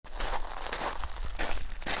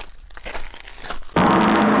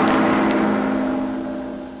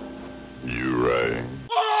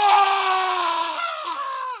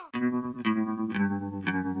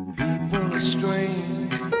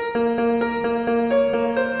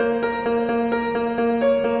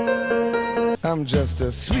I'm just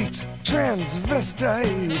a sweet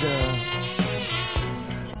transvestite.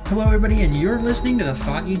 Hello everybody, and you're listening to the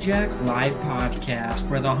Foggy Jack Live Podcast,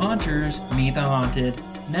 where the haunters meet the haunted.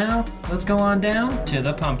 Now, let's go on down to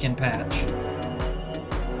the pumpkin patch.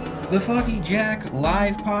 The Foggy Jack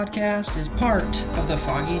Live Podcast is part of the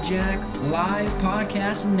Foggy Jack Live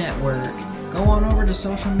Podcast Network. Go on over to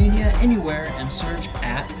social media anywhere and search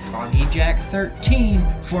at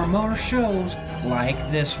FoggyJack13 for more shows like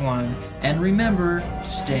this one. And remember,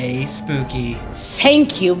 stay spooky.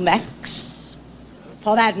 Thank you, Max,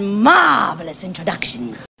 for that marvelous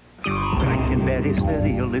introduction. Frankenberry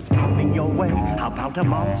cereal is coming your way. How about a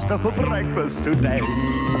monster for breakfast today?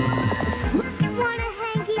 I want a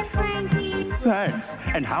hanky-franky. Thanks.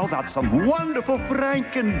 And how about some wonderful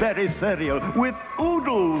Frankenberry cereal with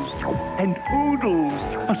oodles and oodles,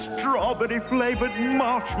 a strawberry-flavored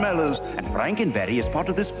marshmallows. And Frankenberry is part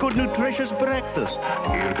of this good, nutritious breakfast.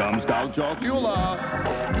 Here comes Count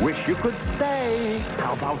Chocula. Wish you could stay.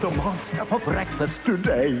 How about a monster for breakfast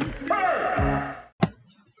today?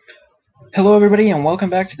 Hello everybody, and welcome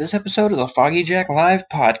back to this episode of the Foggy Jack Live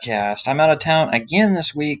Podcast. I'm out of town again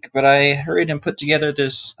this week, but I hurried and put together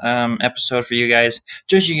this episode for you guys,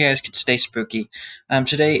 just so you guys could stay spooky.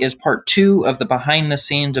 Today is part 2 of the behind the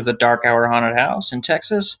scenes of the Dark Hour Haunted House in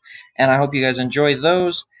Texas, and I hope you guys enjoy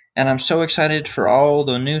those, and I'm so excited for all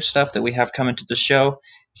the new stuff that we have coming to the show.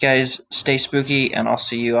 You guys stay spooky, and I'll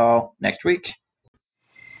see you all next week.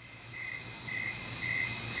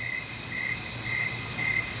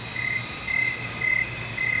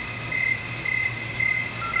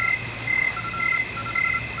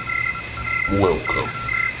 Welcome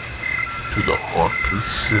to the Haunter's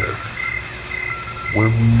Shed, where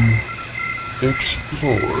we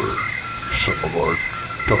explore some of our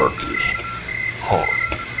darkest haunt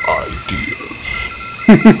ideas.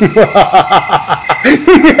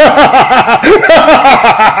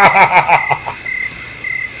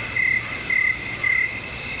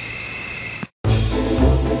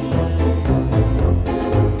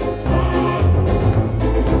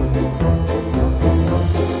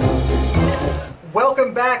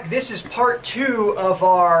 Welcome back. This is part 2 of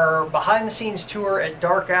our behind the scenes tour at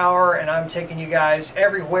Dark Hour, and I'm taking you guys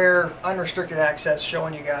everywhere, unrestricted access,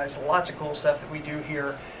 showing you guys lots of cool stuff that we do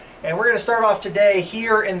here. And we're going to start off today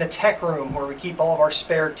here in the tech room, where we keep all of our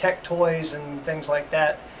spare tech toys and things like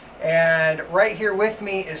that. And right here with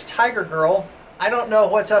me is Tiger Girl. I don't know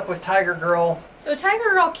what's up with Tiger Girl. So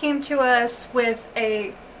Tiger Girl came to us with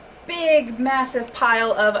a big, massive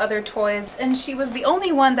pile of other toys, and she was the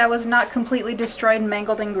only one that was not completely destroyed,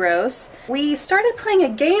 mangled, and gross. We started playing a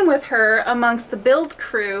game with her amongst the build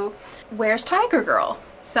crew. Where's Tiger Girl?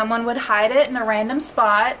 Someone would hide it in a random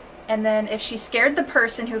spot, and then if she scared the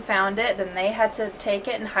person who found it, then they had to take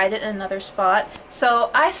it and hide it in another spot.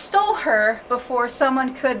 So I stole her before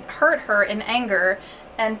someone could hurt her in anger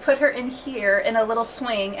and put her in here in a little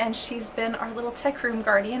swing, and she's been our little tech room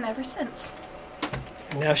guardian ever since.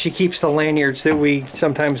 Now she keeps the lanyards that we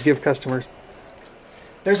sometimes give customers.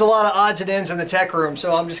 There's a lot of odds and ends in the tech room,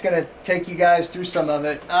 so I'm just going to take you guys through some of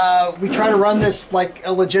it. We try to run this like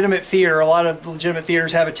a legitimate theater. A lot of legitimate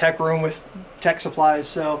theaters have a tech room with tech supplies.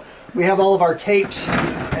 So we have all of our tapes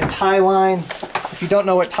and tie line. If you don't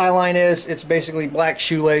know what tie line is, it's basically black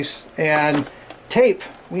shoelace. And tape.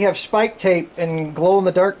 We have spike tape and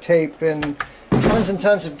glow-in-the-dark tape and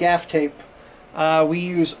tons of gaff tape. We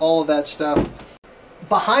use all of that stuff.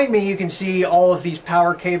 Behind me you can see all of these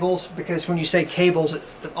power cables, because when you say cables it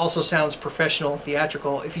also sounds professional and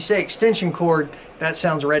theatrical. If you say extension cord, that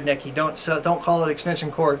sounds rednecky. Don't call it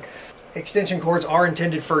extension cord. Extension cords are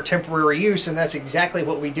intended for temporary use, and that's exactly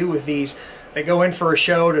what we do with these. They go in for a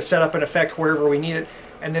show to set up an effect wherever we need it,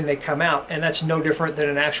 and then they come out, and that's no different than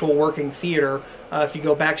an actual working theater. If you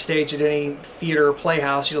go backstage at any theater or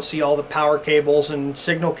playhouse, you'll see all the power cables and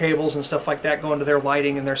signal cables and stuff like that go into their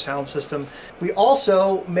lighting and their sound system. We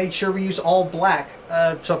also made sure we use all black.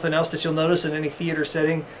 Something else that you'll notice in any theater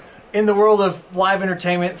setting. In the world of live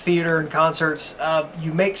entertainment, theater, and concerts,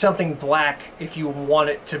 you make something black if you want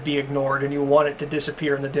it to be ignored and you want it to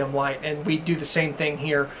disappear in the dim light. And we do the same thing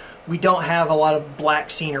here. We don't have a lot of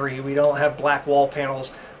black scenery. We don't have black wall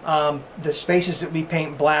panels. The spaces that we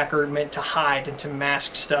paint black are meant to hide and to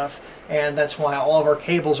mask stuff, and that's why all of our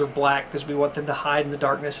cables are black, because we want them to hide in the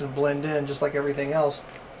darkness and blend in just like everything else.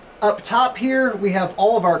 Up top here we have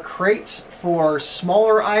all of our crates for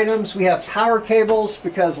smaller items. We have power cables,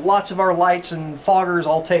 because lots of our lights and foggers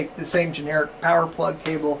all take the same generic power plug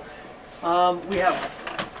cable. We have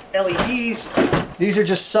LEDs. These are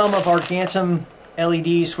just some of our Gansom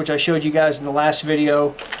LEDs, which I showed you guys in the last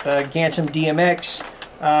video. Gansom DMX,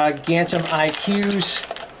 Gansom IQs,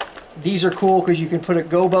 These are cool because you can put a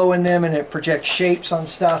gobo in them and it projects shapes on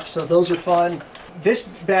stuff, so those are fun. This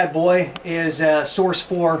bad boy is Source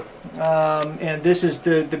 4, and this is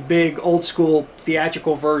the big old school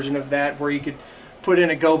theatrical version of that, where you could put in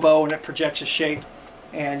a gobo and it projects a shape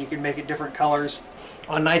and you can make it different colors.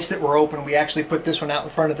 On nights that we're open, we actually put this one out in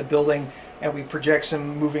front of the building and we project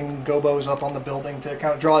some moving gobos up on the building to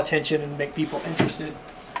kind of draw attention and make people interested.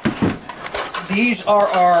 These are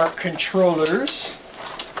our controllers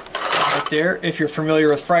right there, if you're familiar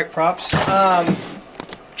with Fright Props.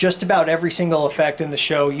 Just about every single effect in the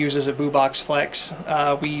show uses a Boobox Flex.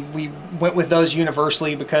 We went with those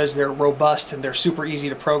universally because they're robust and they're super easy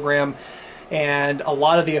to program, and a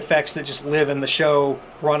lot of the effects that just live in the show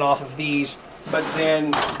run off of these. But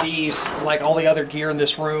then these, like all the other gear in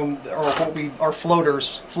this room, are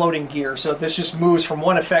floaters, floating gear. So this just moves from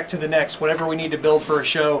one effect to the next, whatever we need to build for a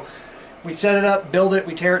show. We set it up, build it,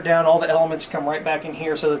 we tear it down, all the elements come right back in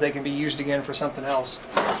here so that they can be used again for something else.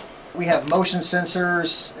 We have motion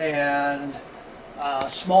sensors and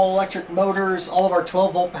small electric motors, all of our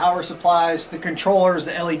 12-volt power supplies, the controllers,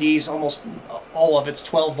 the LEDs, almost all of it's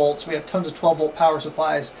 12 volts. We have tons of 12-volt power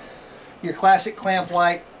supplies. Your classic clamp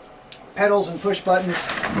light, pedals and push buttons.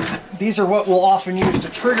 These are what we'll often use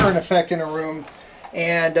to trigger an effect in a room.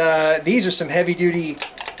 And these are some heavy-duty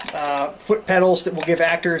foot pedals that will give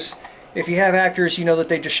actors. If you have actors, you know that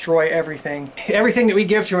they destroy everything. Everything that we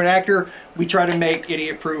give to an actor, we try to make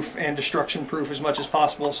idiot-proof and destruction-proof as much as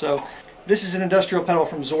possible. So this is an industrial pedal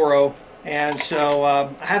from Zorro, and so I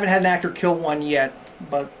haven't had an actor kill one yet,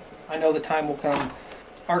 but I know the time will come.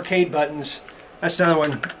 Arcade buttons. That's another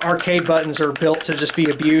one. Arcade buttons are built to just be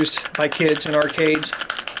abused by kids in arcades.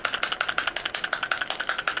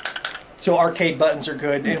 So arcade buttons are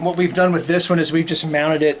good. And what we've done with this one is we've just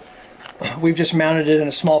mounted it in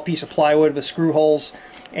a small piece of plywood with screw holes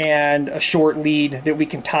and a short lead that we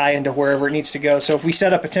can tie into wherever it needs to go. So if we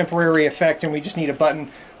set up a temporary effect and we just need a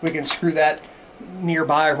button, we can screw that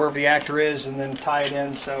nearby wherever the actor is and then tie it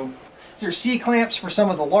in. So there's C-clamps for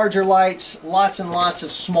some of the larger lights, lots and lots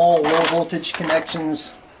of small low voltage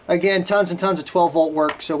connections. Again, tons and tons of 12-volt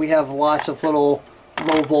work, so we have lots of little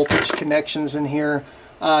low voltage connections in here.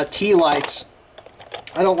 T-lights.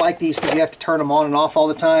 I don't like these because you have to turn them on and off all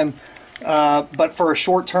the time. But for a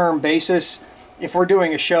short-term basis, if we're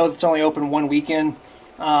doing a show that's only open one weekend,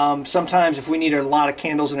 sometimes if we need a lot of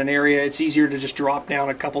candles in an area, it's easier to just drop down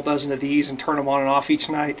a couple dozen of these and turn them on and off each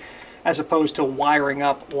night, as opposed to wiring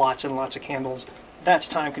up lots and lots of candles. That's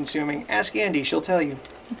time-consuming. Ask Andy, she'll tell you.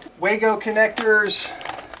 Wago connectors.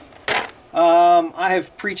 I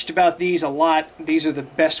have preached about these a lot. These are the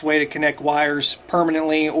best way to connect wires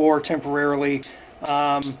permanently or temporarily.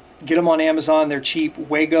 Get them on Amazon, they're cheap.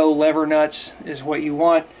 Wago lever nuts is what you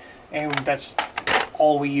want, and that's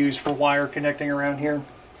all we use for wire connecting around here.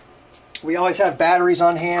 We always have batteries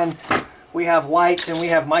on hand. We have lights and we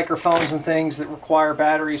have microphones and things that require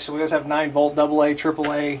batteries, so we always have 9-volt, AA,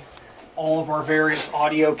 AAA, all of our various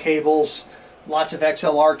audio cables, lots of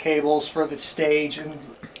XLR cables for the stage, and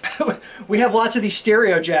we have lots of these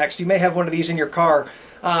stereo jacks. You may have one of these in your car.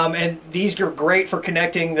 And these are great for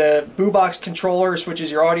connecting the Boobox controllers, which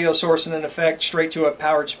is your audio source and an effect, straight to a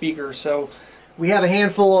powered speaker. So we have a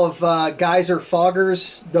handful of Geyser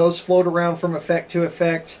foggers. Those float around from effect to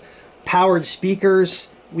effect. Powered speakers.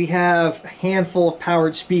 We have a handful of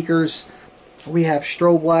powered speakers. We have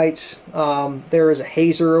strobe lights. There is a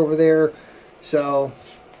hazer over there. So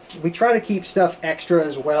we try to keep stuff extra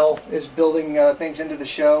as well as building things into the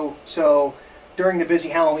show. So during the busy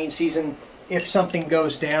Halloween season, if something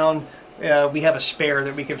goes down, we have a spare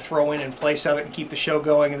that we can throw in place of it and keep the show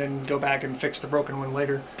going, and then go back and fix the broken one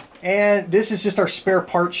later. And this is just our spare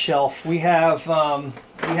parts shelf. We have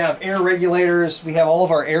air regulators. We have all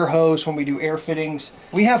of our air hose when we do air fittings.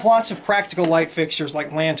 We have lots of practical light fixtures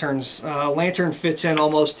like lanterns. Lantern fits in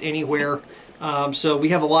almost anywhere. So we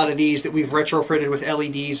have a lot of these that we've retrofitted with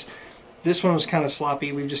LEDs. This one was kind of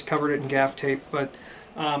sloppy. We've just covered it in gaff tape, but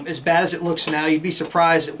as bad as it looks now, you'd be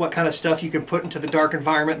surprised at what kind of stuff you can put into the dark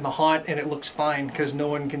environment in the haunt, and it looks fine because no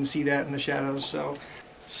one can see that in the shadows.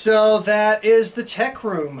 So that is the tech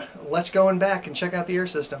room. Let's go in back and check out the air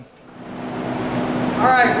system.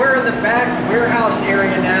 Alright, we're in the back warehouse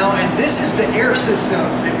area now, and this is the air system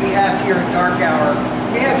that we have here in Dark Hour.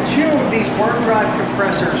 We have two of these worm drive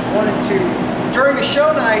compressors, 1 and 2. During a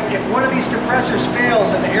show night, if one of these compressors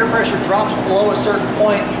fails and the air pressure drops below a certain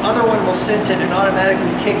point, the other one will sense it and automatically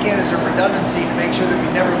kick in as a redundancy to make sure that we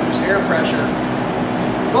never lose air pressure.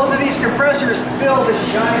 Both of these compressors fill this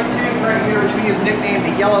giant tank right here, which we have nicknamed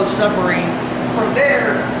the Yellow Submarine. From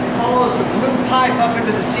there, it follows the blue pipe up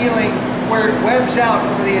into the ceiling, where it webs out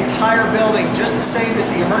over the entire building, just the same as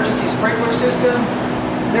the emergency sprinkler system.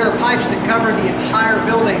 There are pipes that cover the entire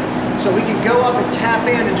building, so we can go up and tap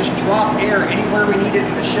in and just drop air anywhere we need it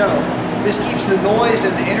in the show. This keeps the noise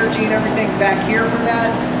and the energy and everything back here for that,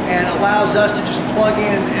 and allows us to just plug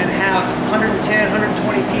in and have 110,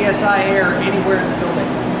 120 PSI air anywhere in the building.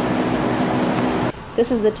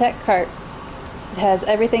 This is the tech cart. It has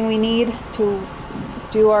everything we need to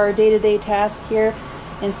do our day-to-day task here,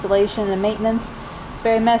 installation and maintenance. It's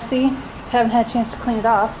very messy. Haven't had a chance to clean it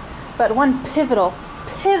off, but one pivotal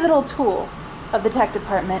tool of the tech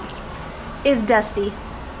department is Dusty,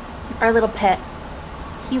 our little pet.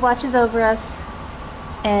 He watches over us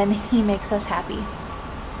and he makes us happy.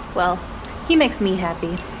 Well, he makes me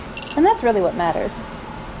happy, and that's really what matters.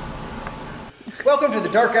 Welcome to the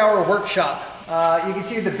Dark Hour Workshop. You can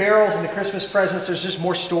see the barrels and the Christmas presents. There's just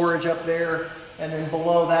more storage up there, and then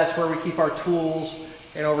below that's where we keep our tools.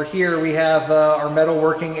 And over here we have our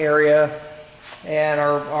metalworking area, and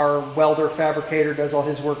our welder fabricator does all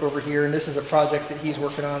his work over here. And this is a project that he's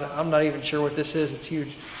working on. I'm not even sure what this is. It's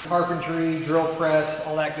huge. Carpentry, drill press,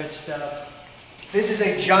 all that good stuff. This is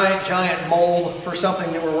a giant mold for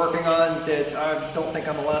something that we're working on that I don't think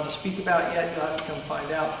I'm allowed to speak about yet. You'll have to come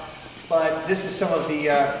find out. But this is some of the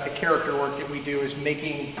character work that we do, is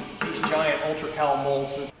making these giant ultra-cal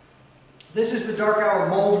molds. This is the Dark Hour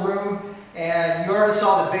mold room, and you already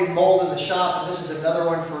saw the big mold in the shop, and this is another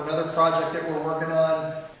one for another project that we're working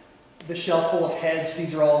on. The shelf full of heads.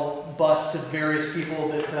 These are all busts of various people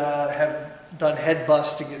that have done head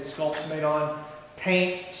busts to get sculpts made on.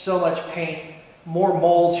 Paint, so much paint. More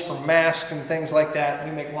molds for masks and things like that.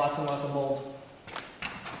 We make lots and lots of molds.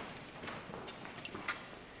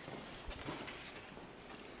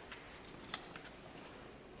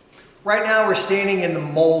 Right now we're standing in the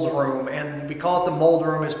mold room, and we call it the mold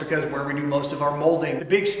room is because where we do most of our molding. The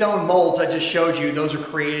big stone molds I just showed you, those are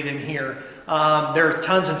created in here. There are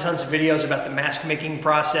tons and tons of videos about the mask making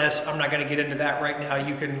process. I'm not going to get into that right now.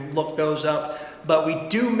 You can look those up. But we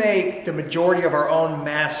do make the majority of our own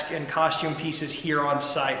mask and costume pieces here on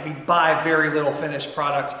site. We buy very little finished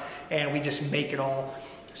product and we just make it all.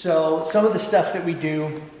 So some of the stuff that we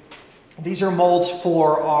do, these are molds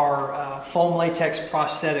for our foam latex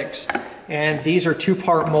prosthetics, and these are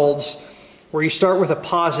two-part molds where you start with a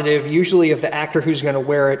positive, usually of the actor who's going to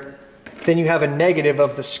wear it, then you have a negative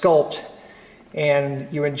of the sculpt,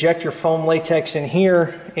 and you inject your foam latex in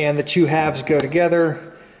here, and the two halves go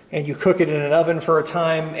together, and you cook it in an oven for a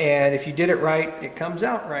time, and if you did it right, it comes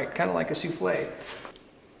out right, kind of like a souffle.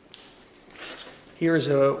 Here's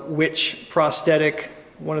a witch prosthetic,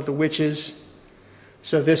 one of the witches.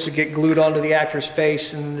 So this would get glued onto the actor's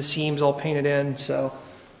face and the seams all painted in. So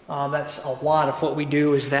that's a lot of what we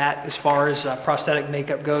do is that as far as prosthetic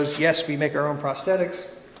makeup goes. Yes, we make our own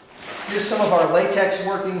prosthetics. Here's some of our latex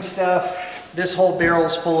working stuff. This whole barrel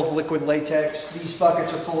is full of liquid latex. These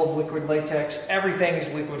buckets are full of liquid latex. Everything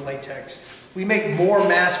is liquid latex. We make more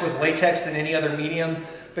masks with latex than any other medium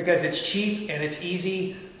because it's cheap and it's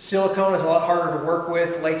easy. Silicone is a lot harder to work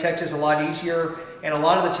with. Latex is a lot easier. And a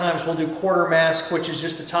lot of the times we'll do quarter mask, which is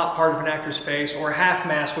just the top part of an actor's face, or a half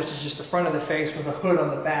mask, which is just the front of the face with a hood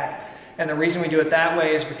on the back. And the reason we do it that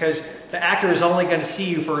way is because the actor is only going to see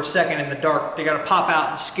you for a second in the dark. They got to pop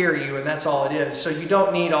out and scare you, and that's all it is. So you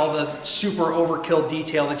don't need all the super overkill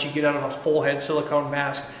detail that you get out of a full head silicone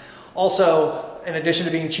mask. Also, in addition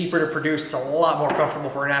to being cheaper to produce, it's a lot more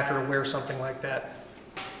comfortable for an actor to wear something like that.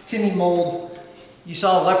 Timmy mold. You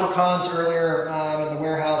saw leprechauns earlier in the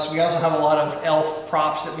warehouse. We also have a lot of elf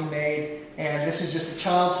props that we made, and this is just a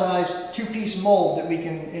child-sized two-piece mold that we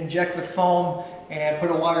can inject with foam and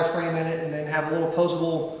put a wire frame in it and then have a little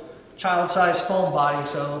posable child-sized foam body,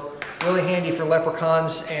 so really handy for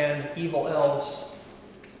leprechauns and evil elves.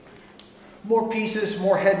 More pieces,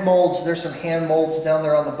 more head molds. There's some hand molds down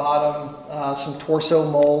there on the bottom, some torso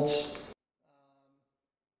molds,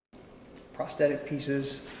 prosthetic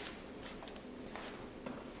pieces.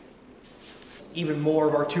 Even more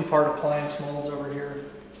of our two-part appliance molds over here.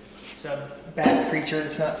 It's a bat creature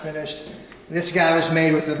that's not finished. This guy was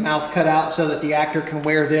made with the mouth cut out so that the actor can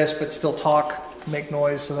wear this but still talk, make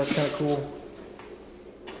noise, so that's kind of cool.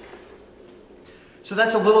 So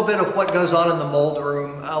that's a little bit of what goes on in the mold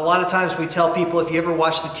room. A lot of times we tell people, if you ever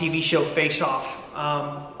watch the TV show Face Off,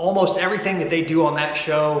 almost everything that they do on that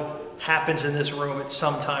show happens in this room at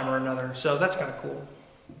some time or another. So that's kind of cool.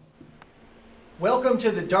 Welcome to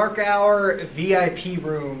the Dark Hour VIP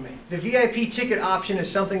room. The VIP ticket option is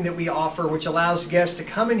something that we offer which allows guests to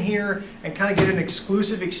come in here and kind of get an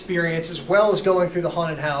exclusive experience as well as going through the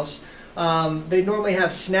haunted house. They normally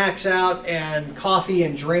have snacks out and coffee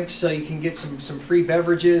and drinks so you can get some free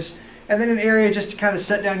beverages. and then an area just to kind of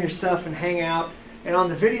set down your stuff and hang out. And on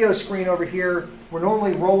the video screen over here, we're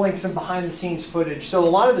normally rolling some behind the scenes footage. So a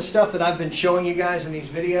lot of the stuff that I've been showing you guys in these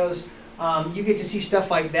videos, you get to see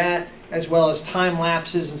stuff like that, as well as time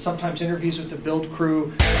lapses and sometimes interviews with the build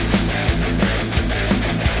crew.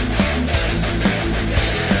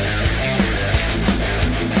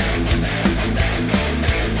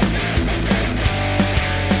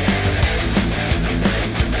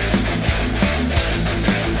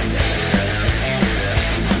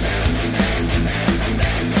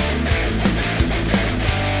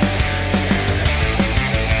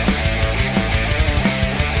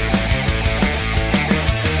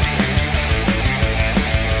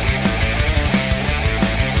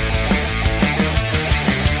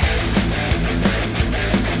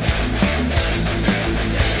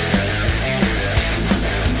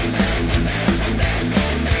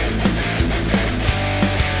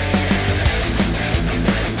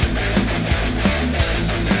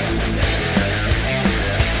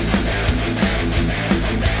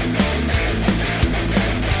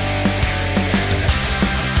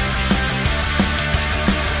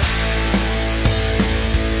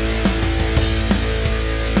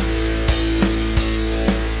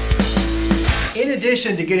 In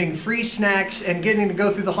addition to getting free snacks and getting to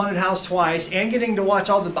go through the haunted house twice and getting to watch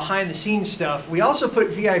all the behind the scenes stuff, we also put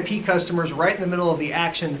VIP customers right in the middle of the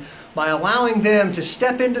action by allowing them to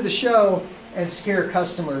step into the show and scare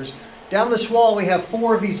customers. Down this wall we have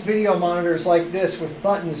 4 of these video monitors like this with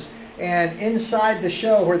buttons, and inside the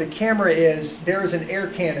show where the camera is, there is an air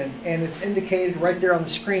cannon, and it's indicated right there on the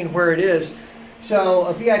screen where it is. So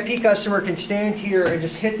a VIP customer can stand here and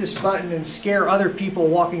just hit this button and scare other people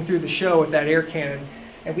walking through the show with that air cannon.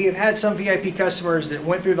 And we have had some VIP customers that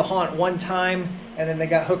went through the haunt one time and then they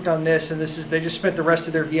got hooked on this, and they just spent the rest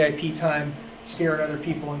of their VIP time scaring other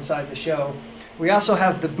people inside the show. We also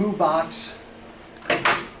have the Boo Box,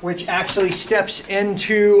 which actually steps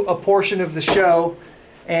into a portion of the show,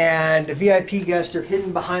 and the VIP guests are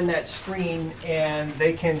hidden behind that screen and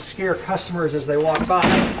they can scare customers as they walk by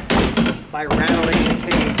rattling the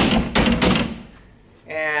cage.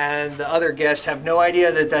 And the other guests have no idea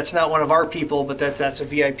that that's not one of our people, but that's a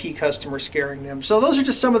VIP customer scaring them. So those are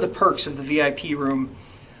just some of the perks of the VIP room.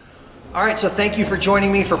 All right, so thank you for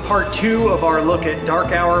joining me for part 2 of our look at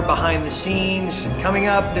Dark Hour behind the scenes. Coming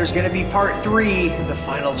up, there's going to be part 3, the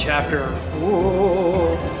final chapter.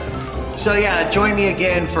 Whoa. So yeah, join me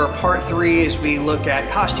again for part 3 as we look at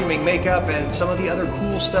costuming, makeup, and some of the other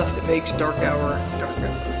cool stuff that makes Dark Hour Dark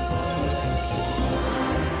Hour.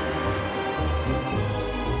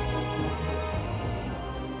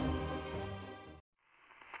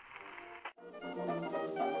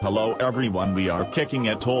 Hello everyone, we are kicking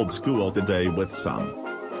it old school today with some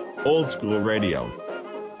old school radio.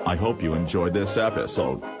 I hope you enjoyed this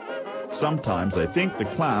episode. Sometimes I think the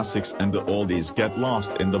classics and the oldies get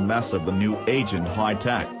lost in the mess of the new age and high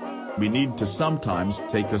tech. We need to sometimes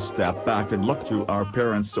take a step back and look through our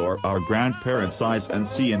parents' or our grandparents' eyes and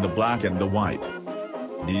see in the black and the white.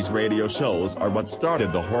 These radio shows are what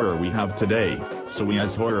started the horror we have today, so we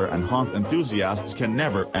as horror and haunt enthusiasts can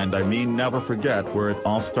never, and I mean never, forget where it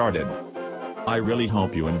all started. I really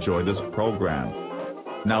hope you enjoy this program.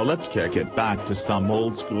 Now let's kick it back to some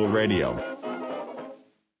old school radio.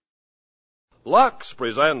 Lux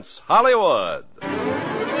presents Hollywood.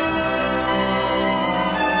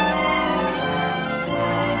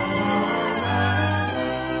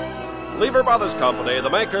 Lever Brothers Company,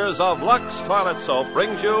 the makers of Lux Toilet Soap,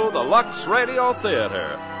 brings you the Lux Radio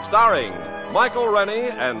Theater, starring Michael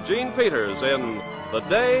Rennie and Gene Peters in The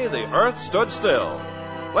Day the Earth Stood Still.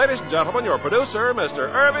 Ladies and gentlemen, your producer,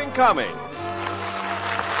 Mr. Irving Cummings.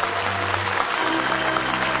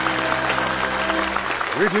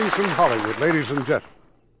 Greetings from Hollywood, ladies and gentlemen.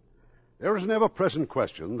 There is an ever-present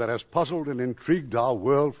question that has puzzled and intrigued our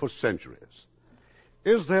world for centuries.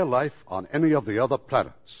 Is there life on any of the other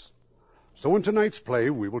planets? So in tonight's play,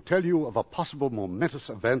 we will tell you of a possible momentous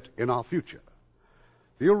event in our future.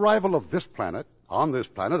 The arrival of this planet, on this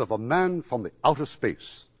planet, of a man from the outer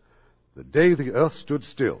space. The day the Earth stood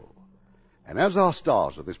still. And as our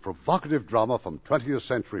stars of this provocative drama from 20th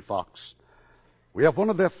Century Fox, we have one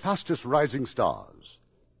of their fastest rising stars,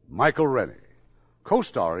 Michael Rennie,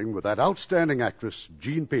 co-starring with that outstanding actress,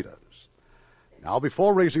 Gene Peters. Now,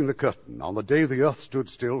 before raising the curtain on The Day the Earth Stood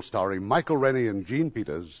Still, starring Michael Rennie and Gene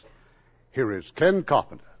Peters, here is Ken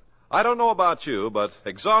Carpenter. I don't know about you, but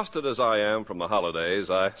exhausted as I am from the holidays,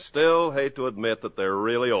 I still hate to admit that they're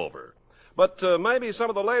really over. But maybe some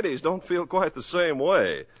of the ladies don't feel quite the same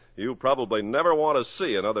way. You probably never want to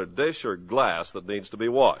see another dish or glass that needs to be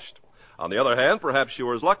washed. On the other hand, perhaps you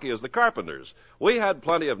were as lucky as the carpenters. We had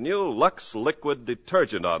plenty of new Lux Liquid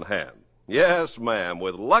detergent on hand. Yes, ma'am,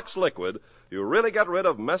 with Lux Liquid, you really get rid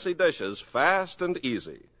of messy dishes fast and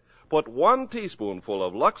easy. Put 1 teaspoonful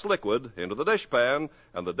of Lux Liquid into the dishpan,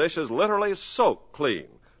 and the dishes literally soak clean.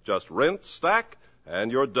 Just rinse, stack,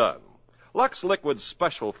 and you're done. Lux Liquid's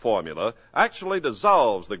special formula actually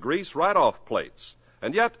dissolves the grease right off plates,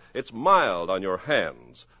 and yet it's mild on your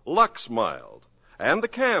hands, Lux Mild. And the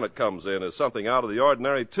can it comes in is something out of the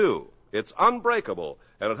ordinary, too. It's unbreakable,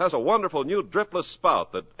 and it has a wonderful new dripless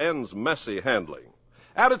spout that ends messy handling.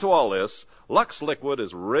 Added to all this, Lux Liquid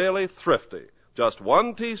is really thrifty. Just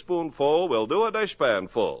 1 teaspoonful will do a dishpan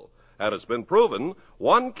full. And it's been proven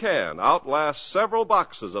 1 can outlasts several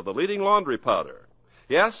boxes of the leading laundry powder.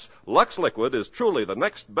 Yes, Lux Liquid is truly the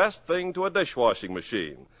next best thing to a dishwashing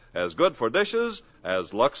machine. As good for dishes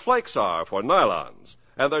as Lux Flakes are for nylons.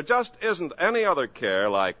 And there just isn't any other care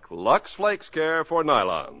like Lux Flakes care for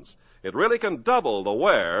nylons. It really can double the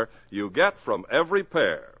wear you get from every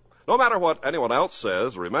pair. No matter what anyone else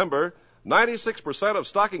says, remember, 96% of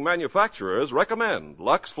stocking manufacturers recommend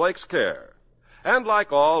Lux Flakes Care. And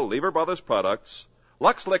like all Lever Brothers products,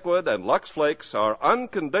 Lux Liquid and Lux Flakes are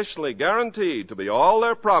unconditionally guaranteed to be all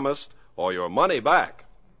they're promised or your money back.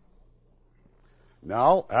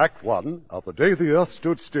 Now, Act One of The Day the Earth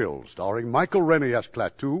Stood Still, starring Michael Rennie as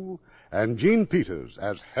Klaatu and Jean Peters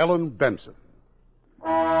as Helen Benson.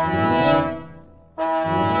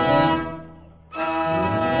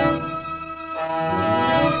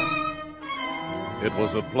 It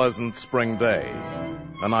was a pleasant spring day,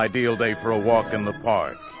 an ideal day for a walk in the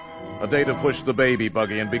park, a day to push the baby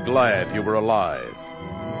buggy and be glad you were alive.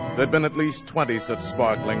 There'd been at least 20 such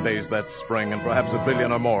sparkling days that spring, and perhaps 1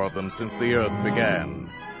 billion or more of them since the earth began.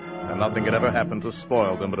 And nothing had ever happened to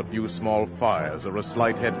spoil them but a few small fires, or a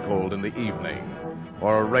slight head cold in the evening,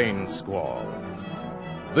 or a rain squall.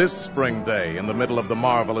 This spring day, in the middle of the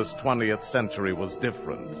marvelous 20th century, was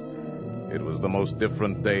different. It was the most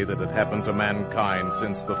different day that had happened to mankind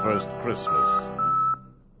since the first Christmas.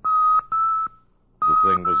 The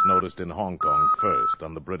thing was noticed in Hong Kong first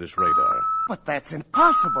on the British radar. But that's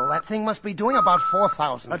impossible. That thing must be doing about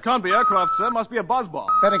 4,000. That can't be aircraft, sir. Must be a buzz bomb.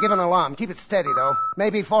 Better give an alarm. Keep it steady, though.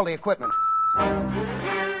 Maybe faulty equipment.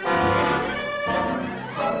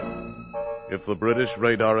 If the British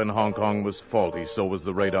radar in Hong Kong was faulty, so was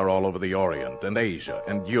the radar all over the Orient and Asia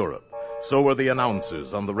and Europe. So were the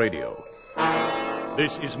announcers on the radio.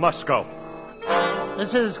 This is Moscow.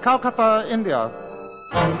 This is Calcutta, India.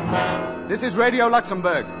 This is Radio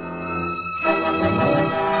Luxembourg.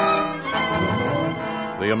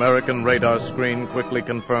 The American radar screen quickly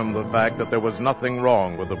confirmed the fact that there was nothing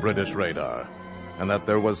wrong with the British radar, and that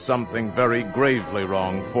there was something very gravely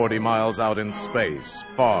wrong 40 miles out in space,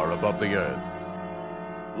 far above the Earth.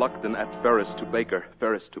 Luckton at Ferris to Baker,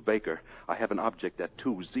 Ferris to Baker. I have an object at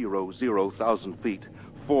 200,000 feet,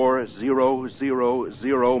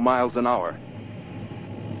 4000 miles an hour.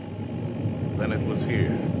 Then it was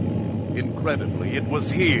here. Incredibly, it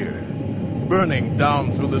was here. Burning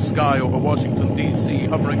down through the sky over Washington, D.C.,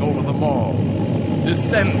 hovering over the mall.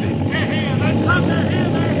 Descending. They're here! They're come! They're here!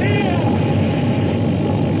 They're here!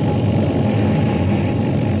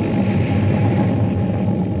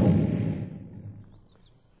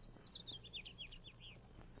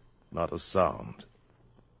 Not a sound.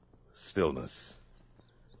 Stillness.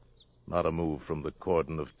 Not a move from the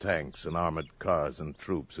cordon of tanks and armored cars and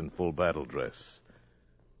troops in full battle dress.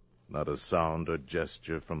 Not a sound or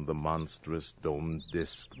gesture from the monstrous domed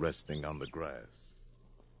disk resting on the grass.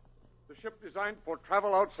 The ship designed for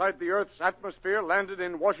travel outside the Earth's atmosphere landed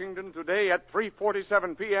in Washington today at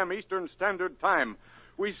 3:47 p.m. Eastern Standard Time.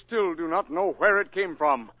 We still do not know where it came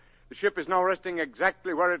from. The ship is now resting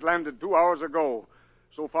exactly where it landed 2 hours ago.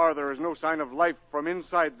 So far, there is no sign of life from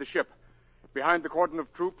inside the ship. Behind the cordon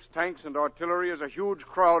of troops, tanks, and artillery is a huge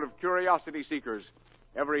crowd of curiosity seekers.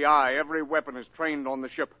 Every eye, every weapon is trained on the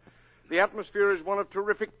ship. The atmosphere is one of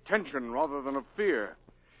terrific tension rather than of fear.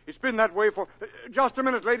 It's been that way for... Just a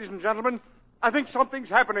minute, ladies and gentlemen. I think something's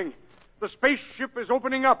happening. The spaceship is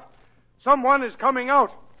opening up. Someone is coming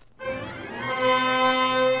out. Keep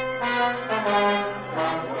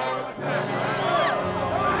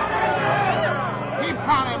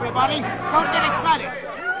calm, everybody. Don't get excited.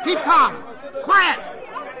 Keep calm. Quiet!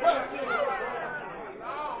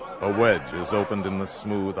 A wedge is opened in the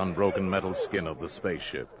smooth, unbroken metal skin of the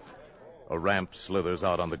spaceship. A ramp slithers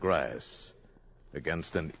out on the grass.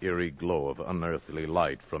 Against an eerie glow of unearthly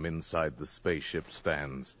light from inside the spaceship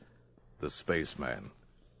stands the spaceman.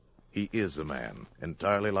 He is a man,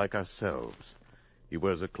 entirely like ourselves. He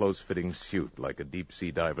wears a close-fitting suit like a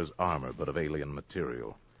deep-sea diver's armor, but of alien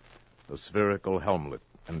material. A spherical helmet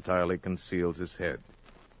entirely conceals his head.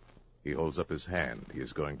 He holds up his hand. He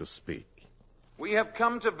is going to speak. We have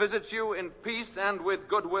come to visit you in peace and with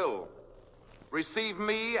goodwill. Receive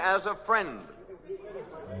me as a friend.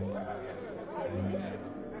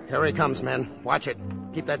 Here he comes, men. Watch it.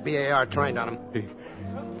 Keep that BAR trained on him.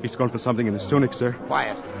 He's going for something in his tunic, sir.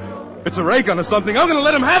 Quiet. It's a ray gun or something. I'm going to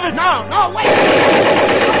let him have it. No, wait!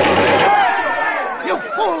 You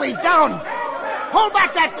fool, he's down. Hold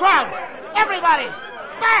back that crowd. Everybody,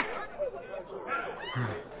 back!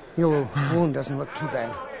 Your wound doesn't look too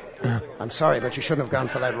bad. I'm sorry, but you shouldn't have gone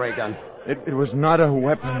for that ray gun. It was not a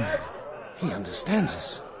weapon. He understands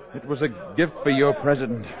us. It was a gift for your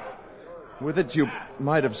president. With it, you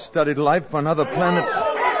might have studied life on other planets.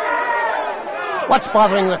 What's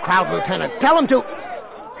bothering the crowd, Lieutenant? Tell him to...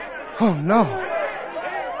 Oh, no.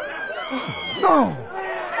 Oh, no.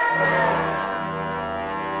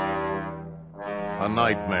 A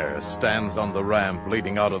nightmare stands on the ramp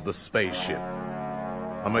leading out of the spaceship.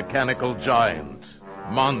 A mechanical giant,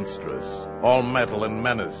 monstrous, all metal and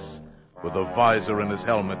menace, with a visor in his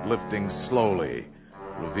helmet lifting slowly,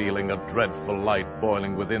 revealing a dreadful light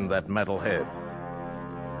boiling within that metal head.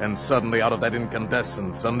 And suddenly, out of that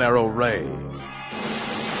incandescence, a narrow ray.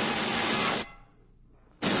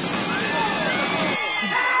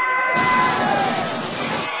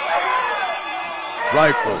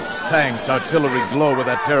 Rifles, tanks, artillery glow with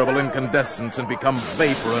that terrible incandescence and become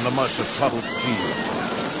vapor in a mush of puddled steel.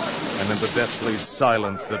 And in the deathly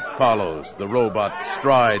silence that follows, the robot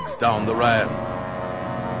strides down the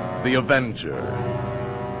ramp. The Avenger.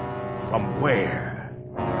 From where?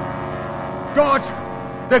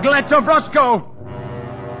 God! The Gletto Roscoe!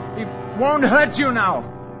 He won't hurt you now.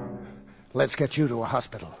 Let's get you to a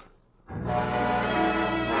hospital.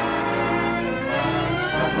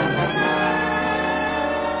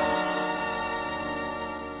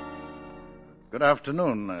 Good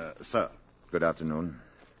afternoon, sir. Good afternoon.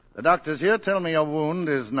 The doctors here tell me your wound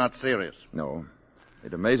is not serious. No.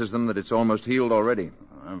 It amazes them that it's almost healed already.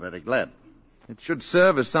 I'm very glad. It should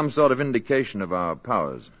serve as some sort of indication of our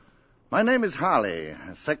powers. My name is Harley,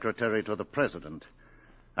 secretary to the president.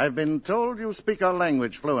 I've been told you speak our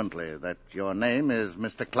language fluently, that your name is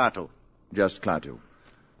Mr. Klaatu. Just Klaatu.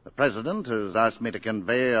 The president has asked me to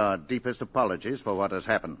convey our deepest apologies for what has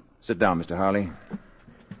happened. Sit down, Mr. Harley.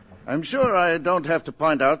 I'm sure I don't have to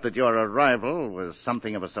point out that your arrival was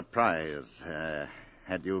something of a surprise.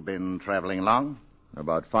 Had you been traveling long?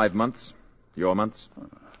 About 5 months. Your months?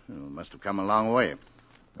 You must have come a long way.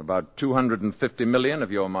 About 250 million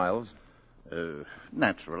of your miles.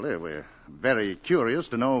 Naturally, we're very curious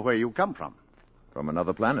to know where you come from. From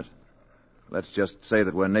another planet. Let's just say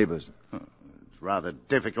that we're neighbors. It's rather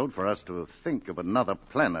difficult for us to think of another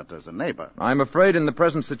planet as a neighbor. I'm afraid in the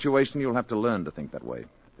present situation you'll have to learn to think that way.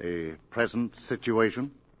 The present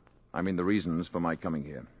situation? I mean the reasons for my coming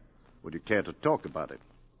here. Would you care to talk about it?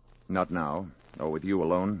 Not now, or with you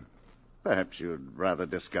alone. Perhaps you'd rather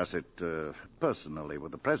discuss it personally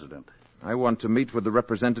with the president. I want to meet with the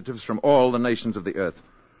representatives from all the nations of the Earth.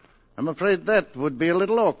 I'm afraid that would be a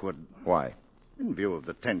little awkward. Why? In view of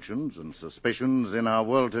the tensions and suspicions in our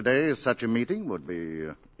world today, such a meeting would be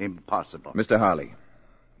impossible. Mr. Harley,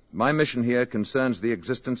 my mission here concerns the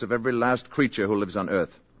existence of every last creature who lives on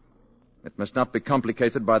Earth. It must not be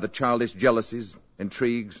complicated by the childish jealousies,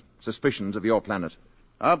 intrigues, suspicions of your planet.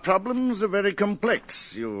 Our problems are very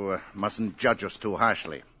complex. You mustn't judge us too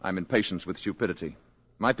harshly. I'm impatient with stupidity.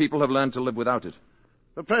 My people have learned to live without it.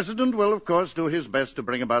 The president will, of course, do his best to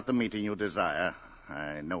bring about the meeting you desire.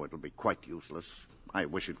 I know it will be quite useless. I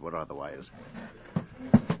wish it were otherwise.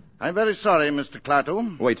 I'm very sorry, Mr.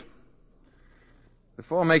 Klaatu. Wait.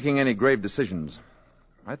 Before making any grave decisions,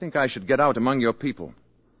 I think I should get out among your people.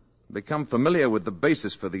 Become familiar with the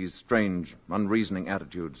basis for these strange, unreasoning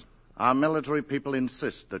attitudes. Our military people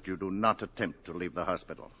insist that you do not attempt to leave the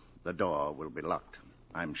hospital. The door will be locked.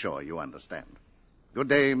 I'm sure you understand. Good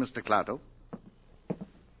day, Mr. Klaatu.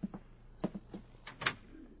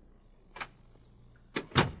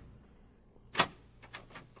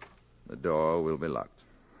 The door will be locked.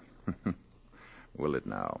 Will it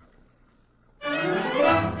now?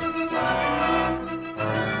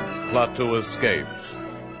 Klaatu escaped,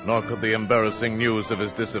 nor could the embarrassing news of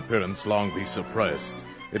his disappearance long be suppressed.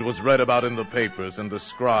 It was read about in the papers and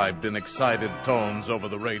described in excited tones over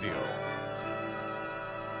the radio.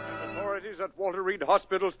 Authorities at Walter Reed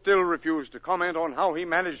Hospital still refuse to comment on how he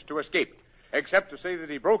managed to escape, except to say that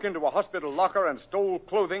he broke into a hospital locker and stole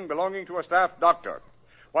clothing belonging to a staff doctor.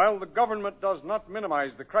 While the government does not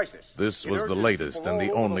minimize the crisis, This it was the urges latest people and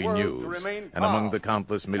the all over only world to news. remain And among calm. the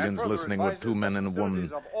countless millions further listening were two men and a woman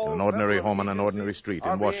facilities of all in an ordinary federal home on an agencies ordinary street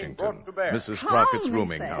are in being Washington, brought to bear. Mrs. Crockett's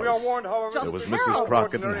rooming We are house. warned, however, There was that Mrs.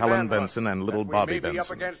 Crockett and ordinary Helen man Benson and little that Bobby we may be up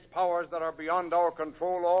Benson. against powers that are beyond our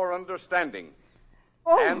control or understanding.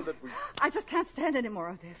 Oh, And that we... I just can't stand any more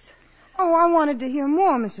of this. Oh, I wanted to hear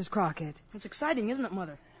more, Mrs. Crockett. It's exciting, isn't it,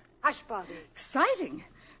 Mother? Hush, Bobby. Exciting?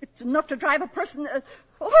 It's enough to drive a person...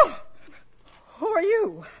 Who are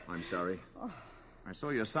you? I'm sorry. I saw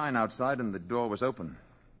your sign outside and the door was open.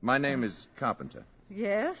 My name is Carpenter.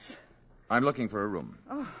 Yes? I'm looking for a room.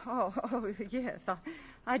 Oh, yes.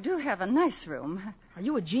 I do have a nice room. Are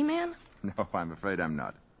you a G-man? No, I'm afraid I'm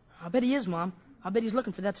not. I bet he is, Mom. I bet he's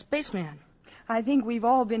looking for that spaceman. I think we've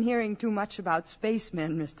all been hearing too much about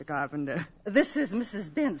spacemen, Mr. Carpenter. This is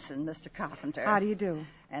Mrs. Benson, Mr. Carpenter. How do you do?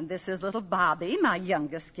 And this is little Bobby, my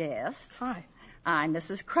youngest guest. Hi. I'm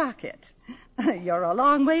Mrs. Crockett. You're a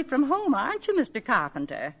long way from home, aren't you, Mr.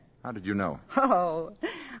 Carpenter? How did you know? Oh,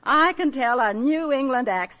 I can tell a New England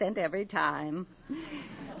accent every time.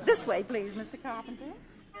 This way, please, Mr. Carpenter.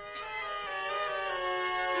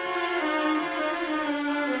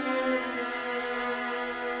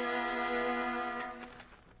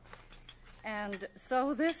 And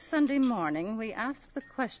so this Sunday morning, we asked the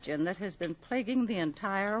question that has been plaguing the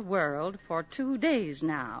entire world for 2 days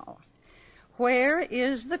now. Where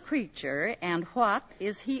is the creature, and what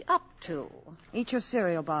is he up to? Eat your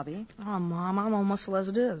cereal, Bobby. Oh, Mom, I'm all muscle as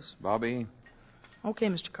it is. Bobby? Okay,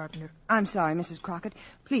 Mr. Carpenter. I'm sorry, Mrs. Crockett.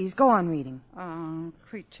 Please, go on reading.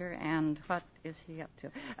 Creature, and what is he up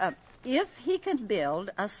to? If he can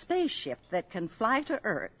build a spaceship that can fly to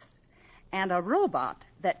Earth, and a robot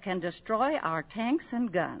that can destroy our tanks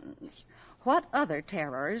and guns, what other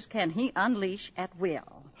terrors can he unleash at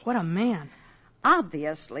will? What a man.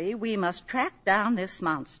 Obviously, we must track down this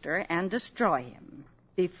monster and destroy him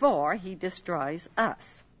before he destroys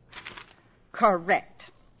us. Correct.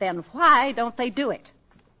 Then why don't they do it?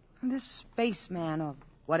 This spaceman, or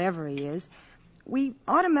whatever he is, we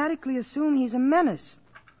automatically assume he's a menace.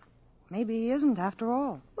 Maybe he isn't after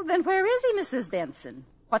all. Well, then where is he, Mrs. Benson?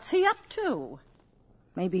 What's he up to?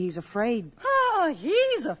 Maybe he's afraid. Oh,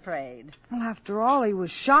 he's afraid. Well, after all, he was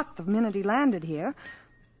shot the minute he landed here.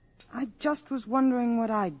 I just was wondering what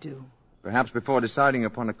I'd do. Perhaps before deciding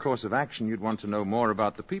upon a course of action, you'd want to know more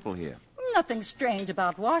about the people here. Nothing strange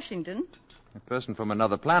about Washington. A person from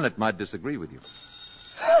another planet might disagree with you.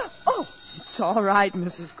 Oh, it's all right,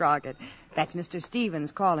 Mrs. Crockett. That's Mr.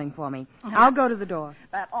 Stevens calling for me. I'll go to the door.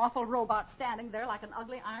 That awful robot standing there like an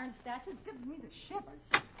ugly iron statue gives me the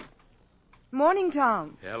shivers. Morning,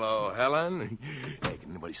 Tom. Hello, Helen. Hey,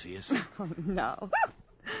 can anybody see us? Oh, no.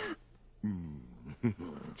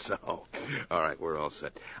 So, all right, we're all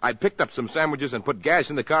set. I picked up some sandwiches and put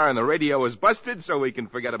gas in the car, and the radio is busted, so we can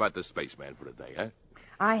forget about the spaceman for the day, huh?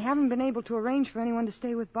 I haven't been able to arrange for anyone to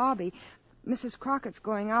stay with Bobby. Mrs. Crockett's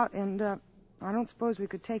going out, and I don't suppose we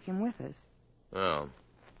could take him with us. Oh,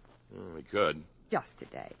 well, we could. Just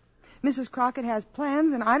today. Mrs. Crockett has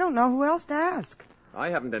plans, and I don't know who else to ask. I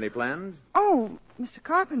haven't any plans. Oh, Mr.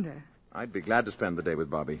 Carpenter. I'd be glad to spend the day with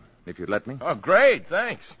Bobby, if you'd let me. Oh, great,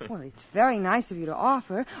 thanks. Well, it's very nice of you to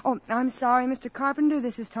offer. Oh, I'm sorry, Mr. Carpenter.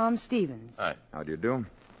 This is Tom Stevens. Hi. How do you do?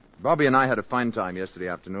 Bobby and I had a fine time yesterday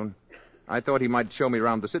afternoon. I thought he might show me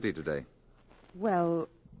around the city today. Well...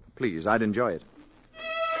 Please, I'd enjoy it.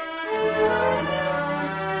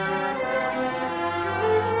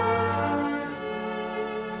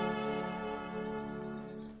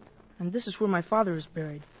 And this is where my father is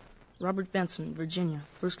buried. Robert Benson, Virginia,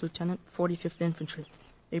 1st Lieutenant, 45th Infantry.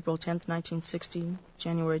 April 10th, 1916,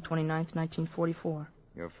 January 29th, 1944.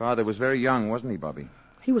 Your father was very young, wasn't he, Bobby?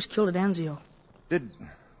 He was killed at Anzio.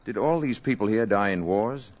 Did all these people here die in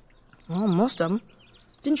wars? Oh, most of them.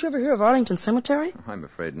 Didn't you ever hear of Arlington Cemetery? I'm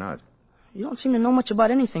afraid not. You don't seem to know much about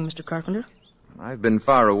anything, Mr. Carpenter. I've been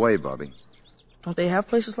far away, Bobby. Don't they have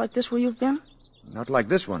places like this where you've been? Not like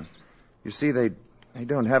this one. You see, they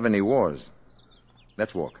don't have any wars.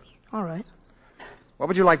 Let's walk. All right. What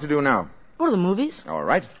would you like to do now? Go to the movies. All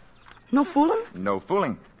right. No fooling? No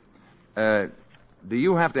fooling. Do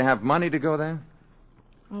you have to have money to go there?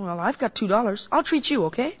 Well, I've got $2. I'll treat you,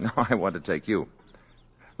 okay? No, I want to take you.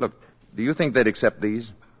 Look, do you think they'd accept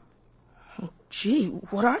these? Oh, gee,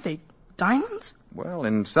 what are they? Diamonds? Well,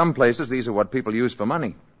 in some places, these are what people use for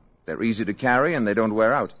money. They're easy to carry, and they don't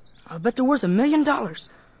wear out. I'll bet they're worth $1 million.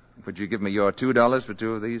 Would you give me your $2 for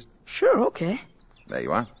 2 of these? Sure, okay. There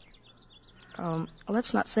you are.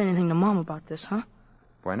 Let's not say anything to Mom about this, huh?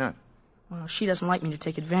 Why not? Well, she doesn't like me to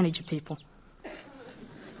take advantage of people.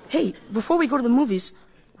 Hey, before we go to the movies,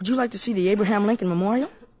 would you like to see the Abraham Lincoln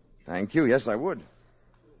Memorial? Thank you. Yes, I would.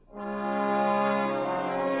 Well,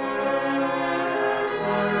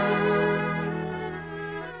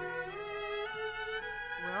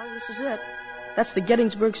 this is it. That's the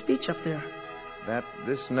Gettysburg speech up there. That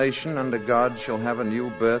this nation under God shall have a new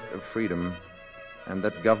birth of freedom, and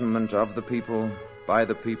that government of the people, by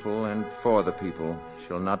the people, and for the people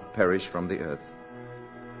shall not perish from the earth.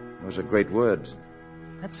 Those are great words.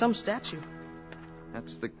 That's some statue.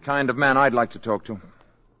 That's the kind of man I'd like to talk to.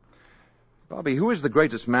 Bobby, who is the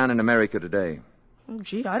greatest man in America today? Oh,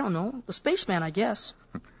 gee, I don't know. The spaceman, I guess.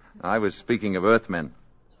 I was speaking of Earthmen.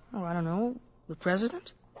 Oh, I don't know. The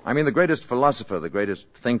president? I mean the greatest philosopher, the greatest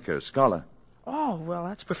thinker, scholar. Oh, well,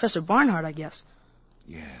 that's Professor Barnhart, I guess.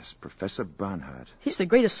 Yes, Professor Barnhart. He's the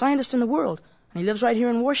greatest scientist in the world, and he lives right here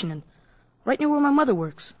in Washington, right near where my mother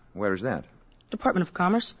works. Where is that? Department of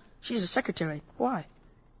Commerce. She's a secretary. Why?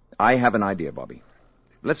 I have an idea, Bobby.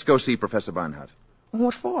 Let's go see Professor Barnhart.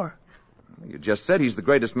 What for? You just said he's the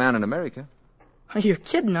greatest man in America. You're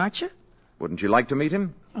kidding, aren't you? Wouldn't you like to meet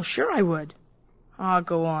him? Oh, sure I would. Oh,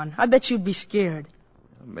 go on. I bet you'd be scared.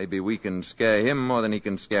 Maybe we can scare him more than he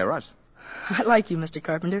can scare us. I like you, Mr.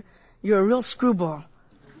 Carpenter. You're a real screwball.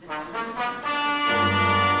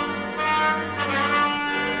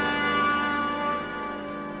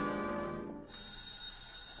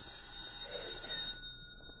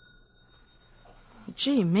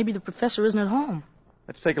 Gee, maybe the professor isn't at home.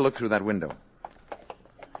 Let's take a look through that window.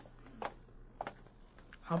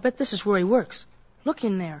 I'll bet this is where he works. Look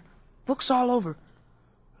in there. Books all over.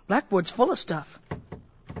 Blackboard's full of stuff.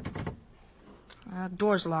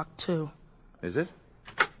 Door's locked, too. Is it?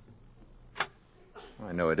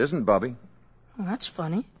 I know it isn't, Bobby. Well, that's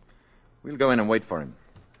funny. We'll go in and wait for him.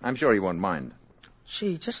 I'm sure he won't mind.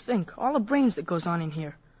 Gee, just think. All the brains that goes on in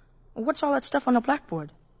here. What's all that stuff on the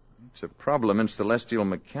blackboard? It's a problem in celestial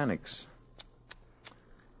mechanics.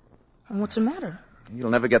 What's the matter? You'll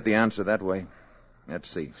never get the answer that way.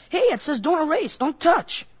 Let's see. Hey, it says don't erase, don't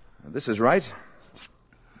touch. This is right.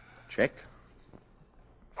 Check.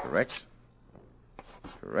 Correct.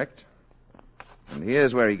 Correct. And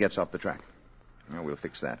here's where he gets off the track. Now we'll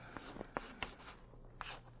fix that.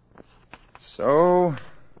 So.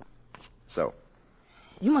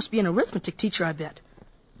 You must be an arithmetic teacher, I bet.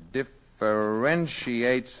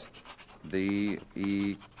 Differentiate the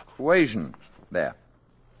equation. There.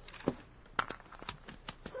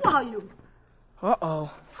 Who are you?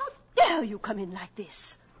 Uh-oh. How dare you come in like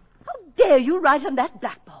this? How dare you write on that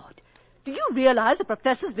blackboard? Do you realize the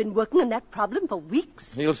professor's been working on that problem for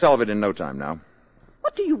weeks? He'll solve it in no time now.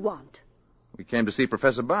 What do you want? We came to see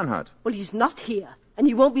Professor Barnhart. Well, he's not here, and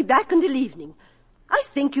he won't be back until evening. I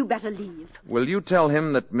think you better leave. Will you tell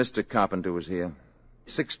him that Mr. Carpenter was here?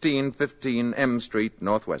 1615 M Street,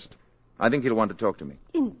 Northwest. I think he'll want to talk to me.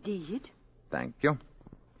 Indeed. Thank you.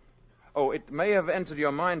 Oh, it may have entered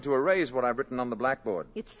your mind to erase what I've written on the blackboard.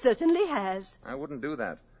 It certainly has. I wouldn't do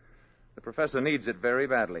that. The professor needs it very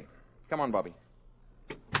badly. Come on, Bobby.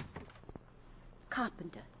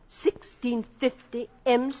 Carpenter, 1650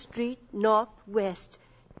 M Street, Northwest.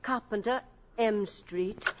 Carpenter, M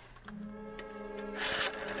Street.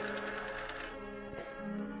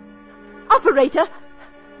 Operator,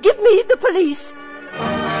 give me the police.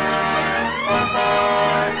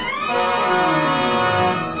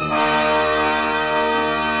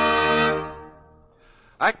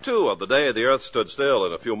 Act 2 of The Day the Earth Stood Still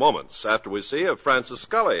in a few moments, after we see if Francis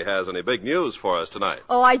Scully has any big news for us tonight.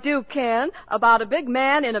 Oh, I do, Ken, about a big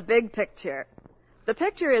man in a big picture. The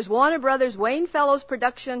picture is Warner Brothers' Wayne Fellows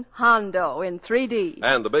production, Hondo, in 3D.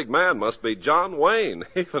 And the big man must be John Wayne,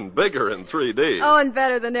 even bigger in 3D. Oh, and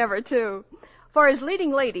better than ever, too. For his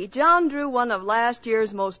leading lady, John drew one of last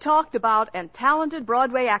year's most talked about and talented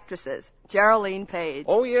Broadway actresses, Geraldine Page.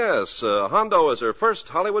 Oh, yes. Hondo is her first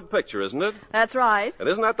Hollywood picture, isn't it? That's right. And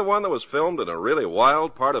isn't that the one that was filmed in a really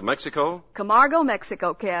wild part of Mexico? Camargo,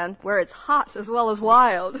 Mexico, Ken, where it's hot as well as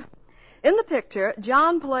wild. In the picture,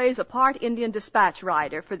 John plays a part Indian dispatch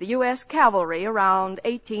rider for the U.S. Cavalry around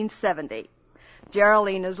 1870.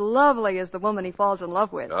 Geraldine is lovely as the woman he falls in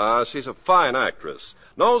love with. She's a fine actress.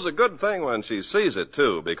 Knows a good thing when she sees it,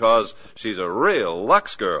 too, because she's a real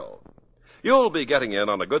Lux girl. You'll be getting in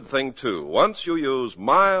on a good thing, too, once you use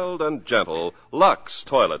mild and gentle Lux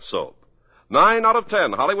toilet soap. 9 out of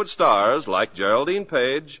 10 Hollywood stars, like Geraldine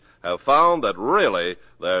Page, have found that really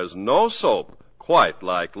there's no soap quite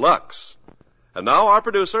like Lux. And now our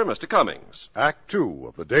producer, Mr. Cummings. Act 2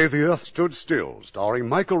 of The Day the Earth Stood Still, starring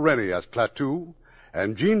Michael Rennie as Klaatu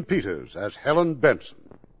and Jean Peters as Helen Benson.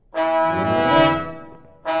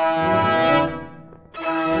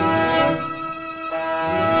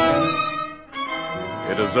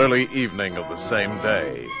 It is early evening of the same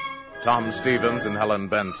day. Tom Stevens and Helen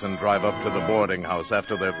Benson drive up to the boarding house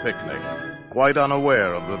after their picnic, quite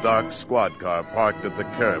unaware of the dark squad car parked at the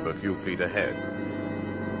curb a few feet ahead.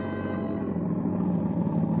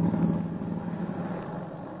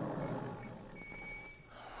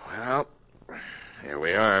 Well, here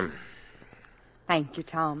we are. Thank you,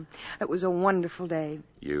 Tom. It was a wonderful day.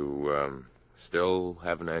 You, still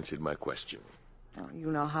haven't answered my question. Oh,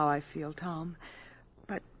 you know how I feel, Tom.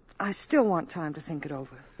 But I still want time to think it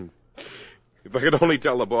over. If I could only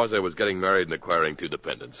tell the boss I was getting married and acquiring 2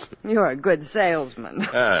 dependents. You're a good salesman.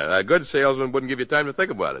 A good salesman wouldn't give you time to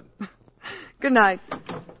think about it. Good night.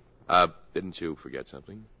 Didn't you forget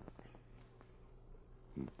something?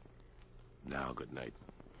 Now, good night.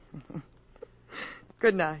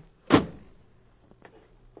 Good night.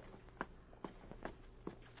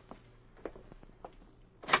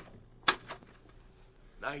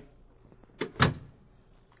 Night.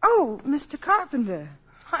 Oh, Mr. Carpenter.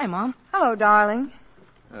 Hi, Mom. Hello, darling.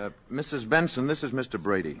 Mrs. Benson, this is Mr.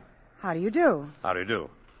 Brady. How do you do? How do you do?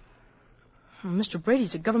 Mr.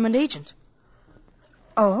 Brady's a government agent.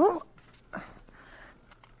 Oh?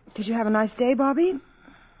 Did you have a nice day, Bobby?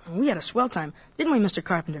 We had a swell time, didn't we, Mr.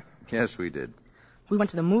 Carpenter? Yes, we did. We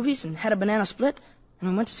went to the movies and had a banana split,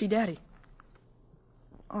 and we went to see Daddy.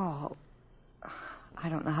 Oh, I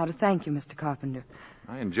don't know how to thank you, Mr. Carpenter.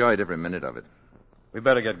 I enjoyed every minute of it. We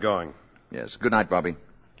better get going. Yes. Good night, Bobby.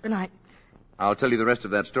 Good night. I'll tell you the rest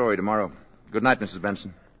of that story tomorrow. Good night, Mrs.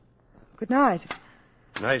 Benson. Good night.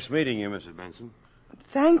 Nice meeting you, Mrs. Benson.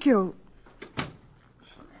 Thank you.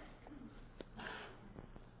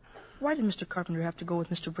 Why did Mr. Carpenter have to go with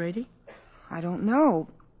Mr. Brady? I don't know.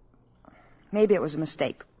 Maybe it was a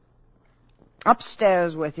mistake.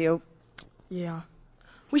 Upstairs with you. Yeah.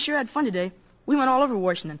 We sure had fun today. We went all over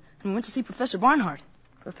Washington, and we went to see Professor Barnhart.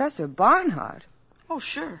 Professor Barnhart? Oh,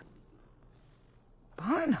 sure.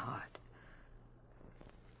 Barnhart?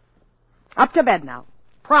 Up to bed now.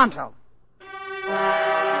 Pronto.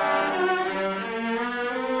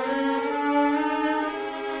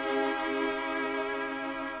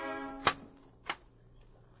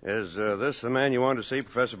 Is this the man you wanted to see,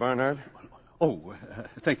 Professor Barnhart? Oh,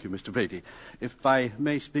 thank you, Mr. Brady. If I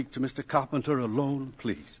may speak to Mr. Carpenter alone,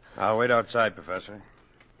 please. I'll wait outside, Professor.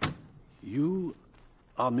 You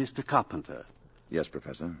are Mr. Carpenter? Yes,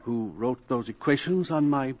 Professor. Who wrote those equations on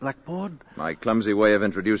my blackboard? My clumsy way of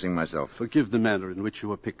introducing myself. Forgive the manner in which you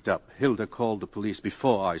were picked up. Hilda called the police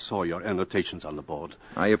before I saw your annotations on the board.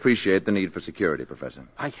 I appreciate the need for security, Professor.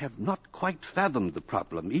 I have not quite fathomed the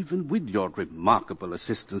problem, even with your remarkable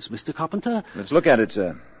assistance, Mr. Carpenter. Let's look at it,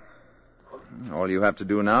 sir. All you have to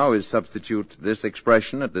do now is substitute this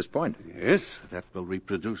expression at this point. Yes, that will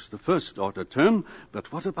reproduce the first-order term,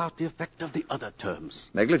 but what about the effect of the other terms?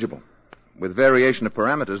 Negligible. With variation of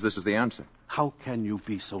parameters, this is the answer. How can you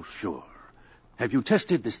be so sure? Have you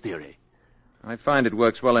tested this theory? I find it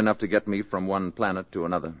works well enough to get me from one planet to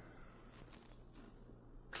another.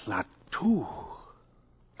 Klaatu.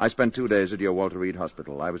 I spent 2 days at your Walter Reed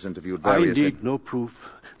Hospital. I was interviewed variously. I need no proof.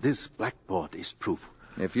 This blackboard is proof.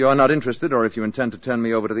 If you're not interested, or if you intend to turn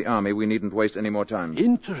me over to the Army, we needn't waste any more time.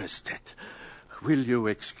 Interested? Will you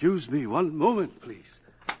excuse me one moment, please?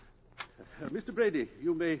 Mr. Brady,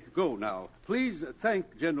 you may go now. Please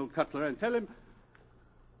thank General Cutler and tell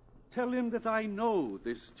him that I know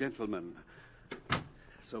this gentleman.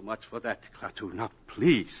 So much for that, Klaatu. Now,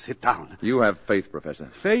 please, sit down. You have faith, Professor.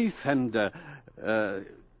 Faith and,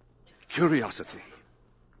 curiosity.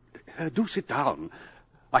 Do sit down.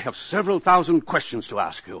 I have several thousand questions to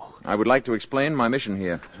ask you. I would like to explain my mission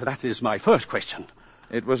here. That is my first question.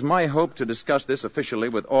 It was my hope to discuss this officially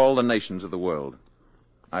with all the nations of the world.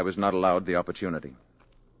 I was not allowed the opportunity.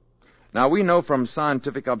 Now, we know from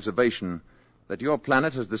scientific observation that your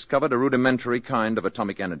planet has discovered a rudimentary kind of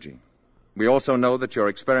atomic energy. We also know that you're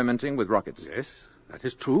experimenting with rockets. Yes, that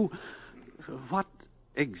is true. What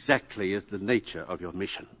exactly is the nature of your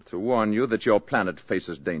mission? To warn you that your planet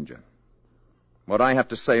faces danger. What I have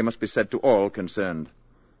to say must be said to all concerned.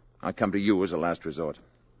 I come to you as a last resort.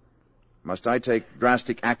 Must I take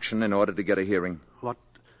drastic action in order to get a hearing? What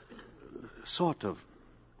sort of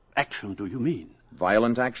action do you mean?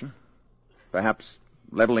 Violent action? Perhaps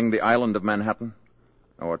leveling the island of Manhattan?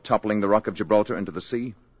 Or toppling the Rock of Gibraltar into the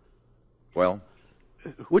sea? Well?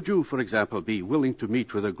 Would you, for example, be willing to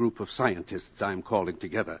meet with a group of scientists I'm calling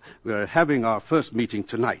together? We're having our first meeting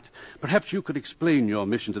tonight. Perhaps you could explain your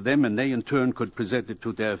mission to them, and they in turn could present it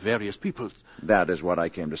to their various peoples. That is what I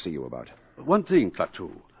came to see you about. One thing,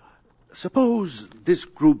 Klaatu. Suppose this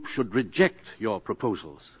group should reject your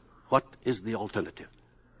proposals. What is the alternative?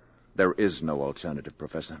 There is no alternative,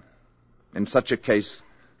 Professor. In such a case,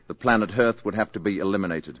 the planet Earth would have to be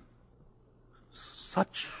eliminated.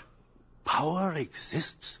 Such power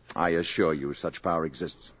exists? I assure you such power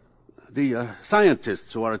exists. The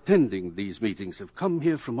scientists who are attending these meetings have come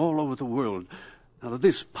here from all over the world. Now,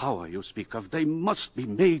 this power you speak of, they must be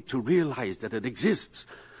made to realize that it exists.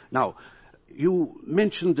 Now, you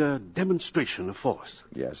mentioned a demonstration of force.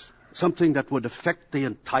 Yes. Something that would affect the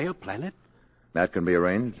entire planet? That can be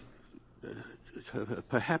arranged.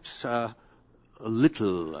 Perhaps a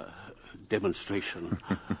little demonstration.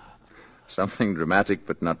 Something dramatic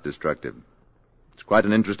but not destructive. It's quite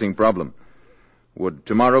an interesting problem. Would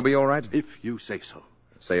tomorrow be all right? If you say so.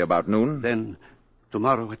 Say about noon? Then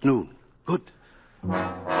tomorrow at noon. Good.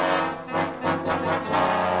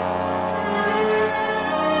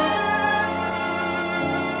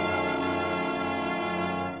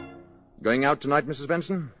 Going out tonight, Mrs.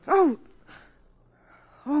 Benson? Oh,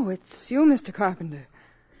 it's you, Mr. Carpenter.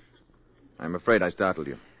 I'm afraid I startled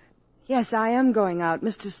you. Yes, I am going out.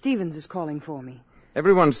 Mr. Stevens is calling for me.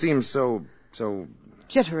 Everyone seems so...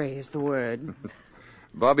 Jittery is the word.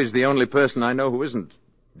 Bobby's the only person I know who isn't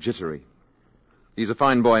jittery. He's a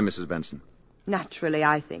fine boy, Mrs. Benson. Naturally,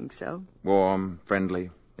 I think so. Warm, friendly,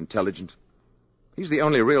 intelligent. He's the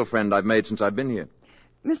only real friend I've made since I've been here.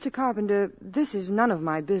 Mr. Carpenter, this is none of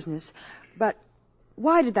my business, but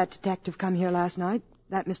why did that detective come here last night,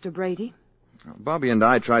 that Mr. Brady? Bobby and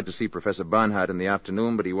I tried to see Professor Barnhart in the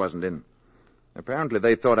afternoon, but he wasn't in. Apparently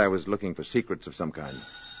they thought I was looking for secrets of some kind.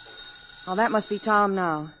 Oh, that must be Tom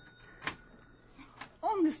now.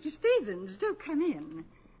 Oh, Mr. Stevens, do come in.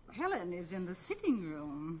 Helen is in the sitting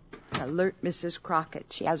room. Alert Mrs.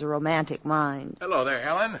 Crockett. She has a romantic mind. Hello there,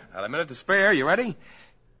 Helen. Got a minute to spare. You ready?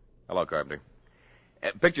 Hello, Carpenter.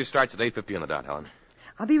 Picture starts at 8:50 on the dot, Helen.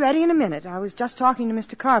 I'll be ready in a minute. I was just talking to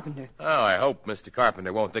Mr. Carpenter. Oh, I hope Mr.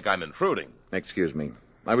 Carpenter won't think I'm intruding. Excuse me.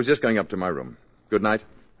 I was just going up to my room. Good night.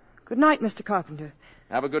 Good night, Mr. Carpenter.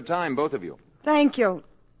 Have a good time, both of you. Thank you.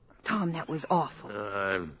 Tom, that was awful.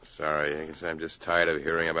 I'm sorry. I guess I'm just tired of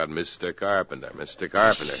hearing about Mr. Carpenter. Mr.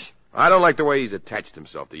 Carpenter. Shh. I don't like the way he's attached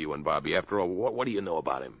himself to you and Bobby. After all, what do you know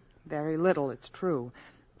about him? Very little, it's true.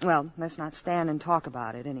 Well, let's not stand and talk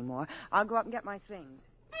about it anymore. I'll go up and get my things.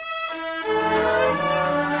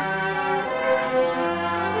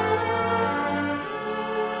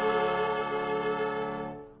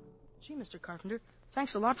 Gee, Mr. Carpenter,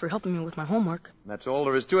 thanks a lot for helping me with my homework. That's all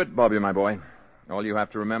there is to it, Bobby, my boy. All you have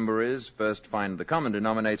to remember is first find the common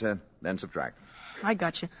denominator, then subtract. I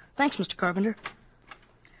got you. Thanks, Mr. Carpenter.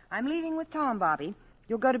 I'm leaving with Tom, Bobby.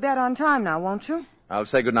 You'll go to bed on time now, won't you? I'll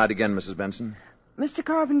say good night again, Mrs. Benson. Mr.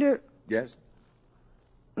 Carpenter... Yes?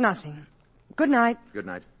 Nothing. Good night. Good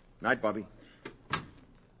night. Night, Bobby.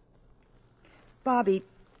 Bobby,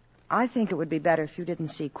 I think it would be better if you didn't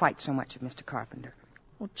see quite so much of Mr. Carpenter.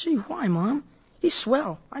 Well, gee, why, Mom? He's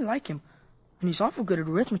swell. I like him. And he's awful good at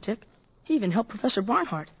arithmetic. He even helped Professor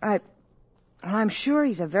Barnhart. I'm sure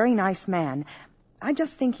he's a very nice man. I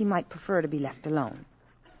just think he might prefer to be left alone.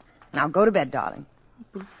 Now go to bed, darling.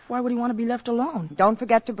 But why would he want to be left alone? Don't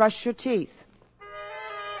forget to brush your teeth.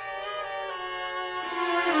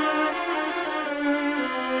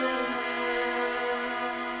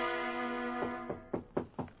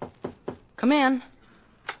 Come in.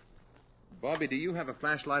 Bobby, do you have a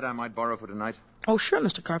flashlight I might borrow for tonight? Oh, sure,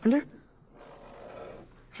 Mr. Carpenter.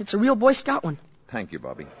 It's a real Boy Scout one. Thank you,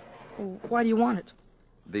 Bobby. Well, why do you want it?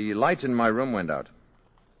 The light in my room went out.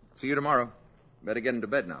 See you tomorrow. Better get into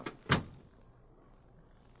bed now.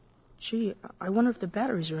 Gee, I wonder if the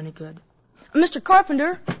batteries are any good. Mr.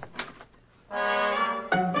 Carpenter!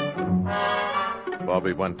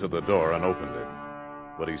 Bobby went to the door and opened it.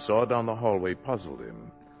 What he saw down the hallway puzzled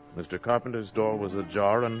him. Mr. Carpenter's door was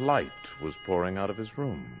ajar and light was pouring out of his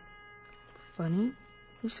room. Funny.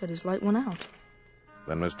 He said his light went out.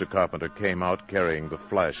 Then Mr. Carpenter came out carrying the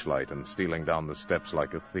flashlight and stealing down the steps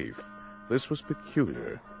like a thief. This was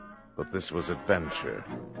peculiar, but this was adventure.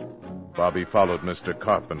 Bobby followed Mr.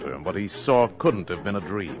 Carpenter, and what he saw couldn't have been a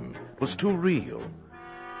dream. It was too real.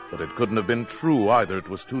 But it couldn't have been true either. It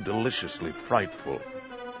was too deliciously frightful.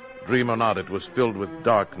 Dream or not, it was filled with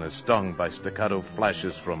darkness, stung by staccato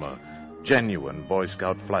flashes from a genuine Boy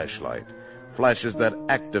Scout flashlight. Flashes that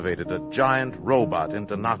activated a giant robot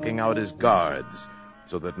into knocking out his guards,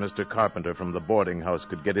 so that Mr. Carpenter from the boarding house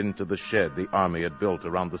could get into the shed the Army had built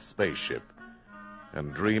around the spaceship.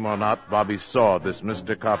 And dream or not, Bobby saw this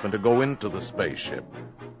Mr. Carpenter go into the spaceship.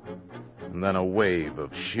 And then a wave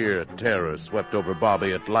of sheer terror swept over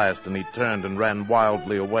Bobby at last, and he turned and ran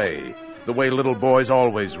wildly away, the way little boys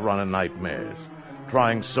always run in nightmares,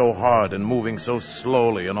 trying so hard and moving so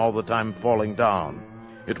slowly and all the time falling down.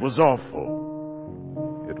 It was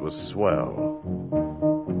awful. It was swell.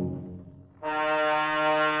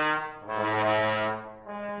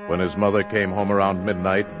 When his mother came home around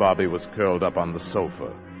midnight, Bobby was curled up on the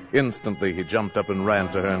sofa. Instantly, he jumped up and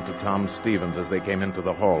ran to her and to Tom Stevens as they came into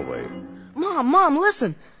the hallway. Mom,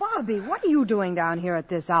 listen. Bobby, what are you doing down here at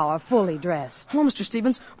this hour, fully dressed? Hello, Mr.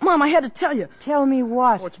 Stevens. Mom, I had to tell you. Tell me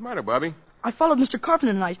what? What's the matter, Bobby? I followed Mr.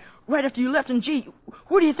 Carpenter tonight, right after you left, and gee,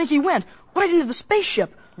 where do you think he went? Right into the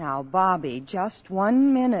spaceship. Now, Bobby, just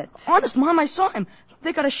 1 minute. Honest, Mom, I saw him.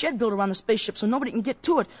 They got a shed built around the spaceship so nobody can get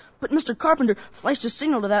to it. But Mr. Carpenter flashed a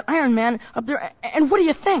signal to that Iron Man up there, and what do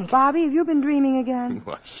you think? Bobby, have you been dreaming again?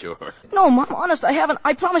 Why, sure. No, Mom, honest, I haven't.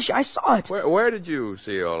 I promise you, I saw it. Where did you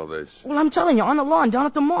see all of this? Well, I'm telling you, on the lawn down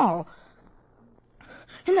at the mall.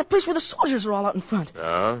 In that place where the soldiers are all out in front.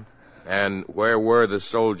 And where were the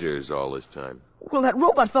soldiers all this time? Well, that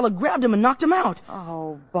robot fella grabbed him and knocked him out.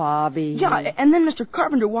 Oh, Bobby. Yeah, and then Mr.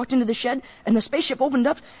 Carpenter walked into the shed, and the spaceship opened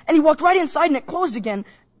up, and he walked right inside, and it closed again.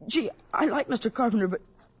 Gee, I like Mr. Carpenter, but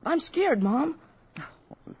I'm scared, Mom. Oh,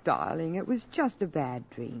 darling, it was just a bad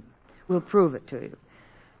dream. We'll prove it to you.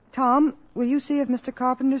 Tom, will you see if Mr.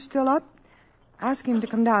 Carpenter's still up? Ask him to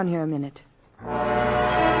come down here a minute.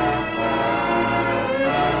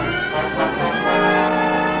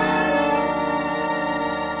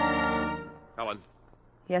 Helen.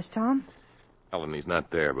 Yes, Tom? Helen, he's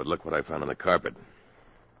not there, but look what I found on the carpet.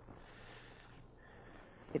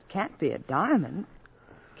 It can't be a diamond,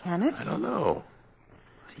 can it? I don't know.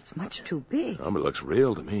 But it's much too big. Oh, but it looks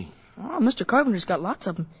real to me. Oh, Mr. Carpenter's got lots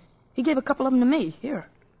of them. He gave a couple of them to me. Here.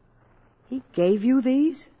 He gave you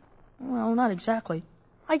these? Well, not exactly.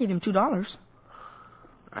 I gave him $2.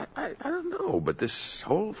 I don't know, but this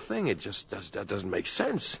whole thing, it just doesn't make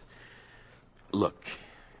sense. Look,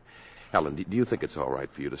 Helen, do you think it's all right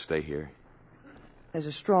for you to stay here? There's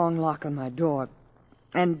a strong lock on my door.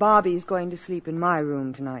 And Bobby's going to sleep in my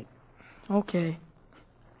room tonight. Okay.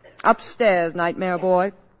 Upstairs, nightmare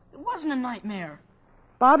boy. It wasn't a nightmare.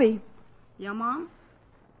 Bobby. Yeah, Mom?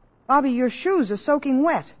 Bobby, your shoes are soaking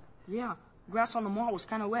wet. Yeah, grass on the mall was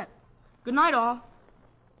kind of wet. Good night, all.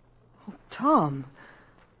 Oh, Tom.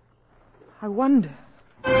 I wonder.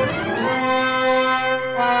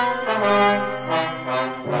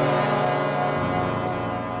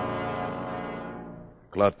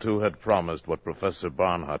 Klaatu had promised what Professor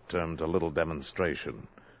Barnhart termed a little demonstration.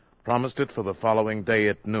 Promised it for the following day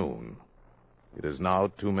at noon. It is now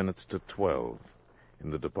 2 minutes to 12. In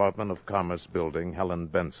the Department of Commerce building, Helen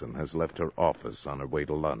Benson has left her office on her way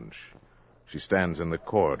to lunch. She stands in the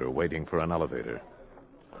corridor waiting for an elevator.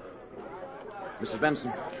 Mrs.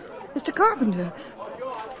 Benson. Mr. Carpenter,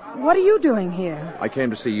 what are you doing here? I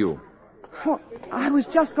came to see you. Well, I was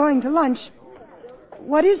just going to lunch.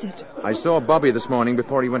 What is it? I saw Bobby this morning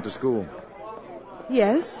before he went to school.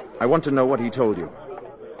 Yes? I want to know what he told you.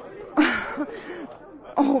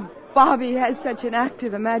 Oh, Bobby has such an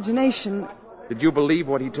active imagination. Did you believe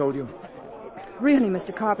what he told you? Really,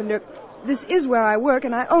 Mr. Carpenter, this is where I work,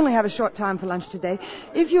 and I only have a short time for lunch today.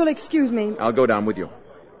 If you'll excuse me... I'll go down with you.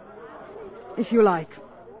 If you like.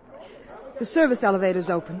 The service elevator's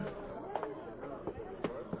open.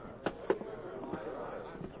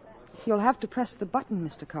 You'll have to press the button,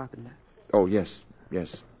 Mr. Carpenter. Oh, yes.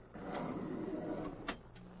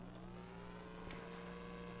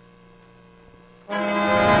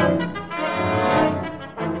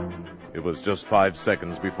 It was just 5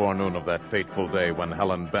 seconds before noon of that fateful day when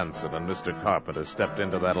Helen Benson and Mr. Carpenter stepped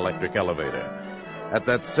into that electric elevator. At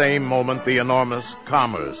that same moment, the enormous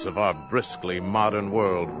commerce of our briskly modern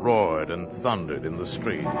world roared and thundered in the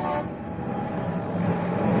streets.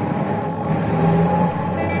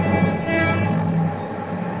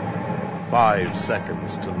 "5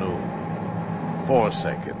 seconds to noon. 4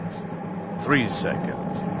 seconds. 3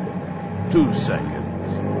 seconds. 2 seconds.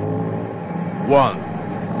 1.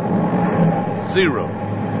 0.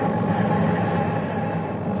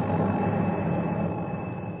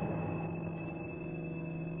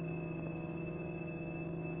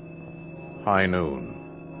 High noon.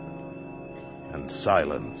 And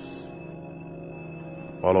silence.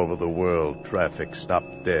 All over the world, traffic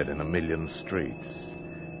stopped dead in a million streets.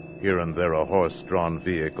 Here and there a horse-drawn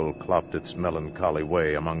vehicle clopped its melancholy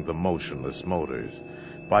way among the motionless motors.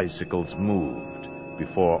 Bicycles moved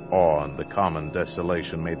before awe and the common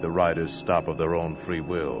desolation made the riders stop of their own free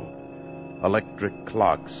will. Electric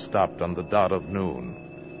clocks stopped on the dot of noon.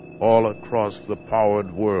 All across the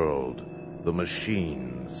powered world, the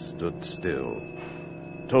machines stood still.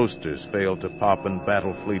 Toasters failed to pop and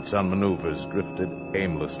battle fleets on maneuvers drifted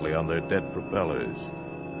aimlessly on their dead propellers.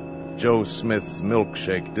 Joe Smith's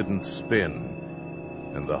milkshake didn't spin,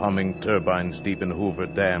 and the humming turbines deep in Hoover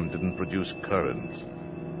Dam didn't produce current.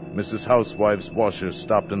 Mrs. Housewife's washer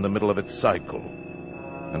stopped in the middle of its cycle.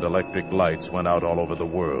 and electric lights went out all over the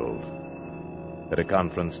world. At a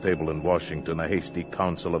conference table in Washington, a hasty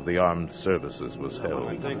council of the armed services was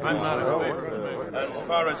held. As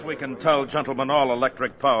far as we can tell, gentlemen, all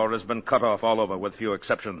electric power has been cut off all over, with few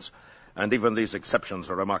exceptions. And even these exceptions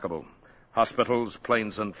are remarkable. Hospitals,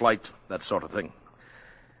 planes in flight, that sort of thing.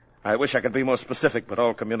 I wish I could be more specific, but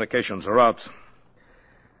all communications are out.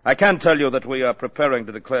 I can tell you that we are preparing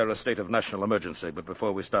to declare a state of national emergency, but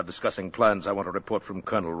before we start discussing plans, I want a report from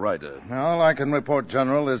Colonel Ryder. All I can report,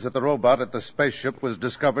 General, is that the robot at the spaceship was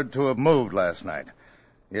discovered to have moved last night.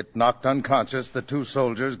 It knocked unconscious the 2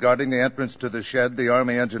 soldiers guarding the entrance to the shed the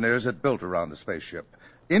Army engineers had built around the spaceship,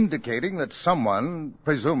 indicating that someone,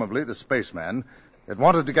 presumably the spaceman, had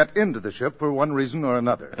wanted to get into the ship for one reason or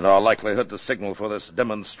another. In all likelihood to signal for this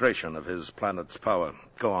demonstration of his planet's power.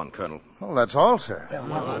 Go on, Colonel. Well, that's all, sir.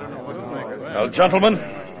 Well, gentlemen,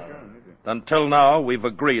 until now we've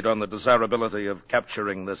agreed on the desirability of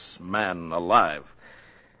capturing this man alive.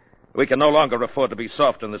 We can no longer afford to be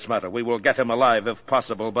soft in this matter. We will get him alive if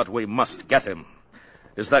possible, but we must get him.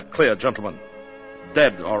 Is that clear, gentlemen?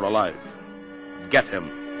 Dead or alive. Get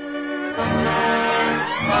him.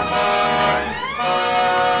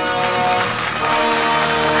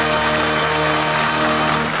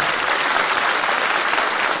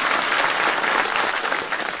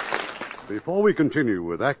 Before we continue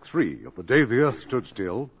with Act 3 of The Day the Earth Stood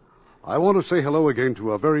Still, I want to say hello again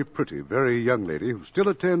to a very pretty, very young lady who still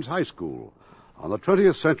attends high school on the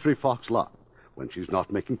 20th Century Fox lot, when she's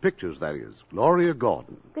not making pictures, that is, Gloria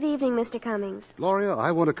Gordon. Good evening, Mr. Cummings. Gloria,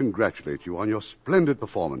 I want to congratulate you on your splendid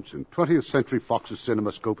performance in 20th Century Fox's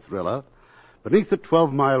CinemaScope thriller, Beneath the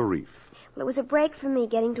 12-Mile Reef. Well, it was a break for me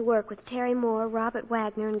getting to work with Terry Moore, Robert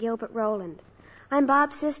Wagner, and Gilbert Rowland. I'm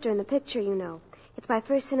Bob's sister in the picture, you know. It's my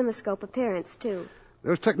first CinemaScope appearance, too.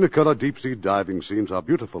 Those Technicolor deep-sea diving scenes are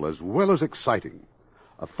beautiful as well as exciting.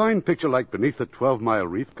 A fine picture like Beneath the 12-Mile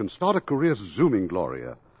Reef can start a career zooming,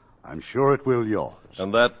 Gloria. I'm sure it will yours.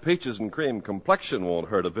 And that peaches and cream complexion won't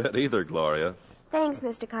hurt a bit either, Gloria. Thanks,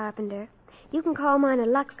 Mr. Carpenter. You can call mine a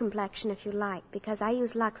Lux complexion if you like, because I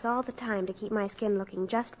use Lux all the time to keep my skin looking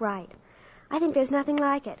just right. I think there's nothing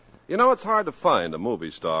like it. You know, it's hard to find a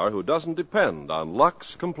movie star who doesn't depend on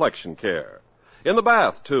Lux complexion care. In the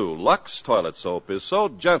bath, too, Lux toilet soap is so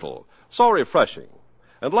gentle, so refreshing.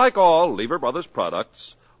 And like all Lever Brothers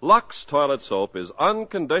products, Lux toilet soap is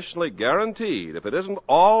unconditionally guaranteed. If it isn't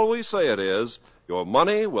all we say it is, your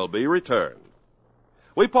money will be returned.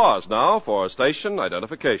 We pause now for station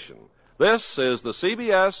identification. This is the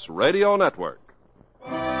CBS Radio Network.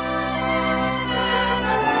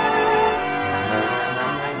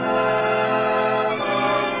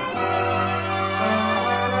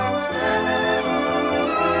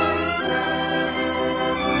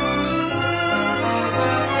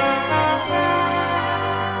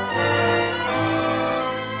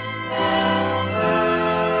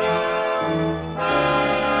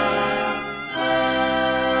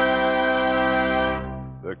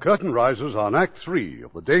 The curtain rises on Act 3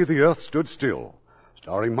 of The Day the Earth Stood Still,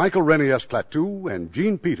 starring Michael Rennie as Klaatu and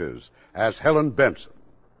Jean Peters as Helen Benson.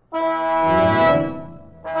 All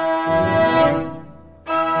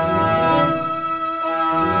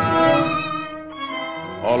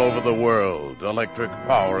over the world, electric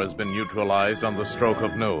power has been neutralized on the stroke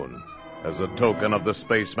of noon, as a token of the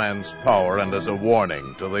spaceman's power and as a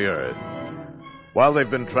warning to the Earth. While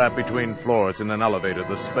they've been trapped between floors in an elevator,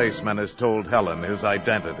 the spaceman has told Helen his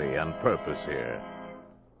identity and purpose here.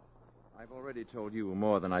 I've already told you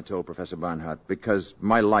more than I told Professor Barnhart, because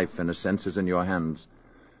my life, in a sense, is in your hands.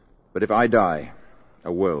 But if I die,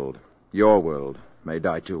 a world, your world, may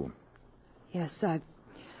die too. Yes, I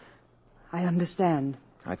understand.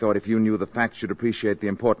 I thought if you knew the facts, you'd appreciate the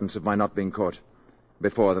importance of my not being caught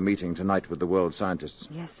before the meeting tonight with the world scientists.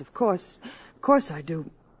 Yes, of course. Of course I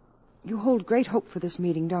do. You hold great hope for this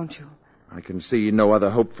meeting, don't you? I can see no other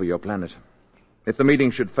hope for your planet. If the meeting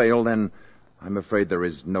should fail, then I'm afraid there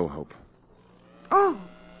is no hope. Oh,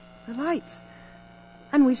 the lights.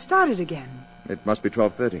 And we've started again. It must be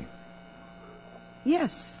 12:30.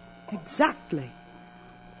 Yes, exactly.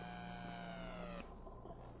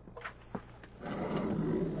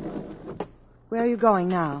 Where are you going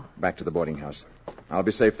now? Back to the boarding house. I'll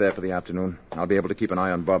be safe there for the afternoon. I'll be able to keep an eye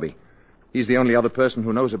on Bobby. He's the only other person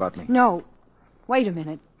who knows about me. No. Wait a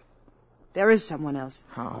minute. There is someone else.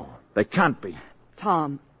 How? They can't be.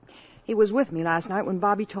 Tom. He was with me last night when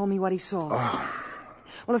Bobby told me what he saw. Oh.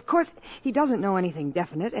 Well, of course, he doesn't know anything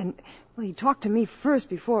definite, and, well, he talked to me first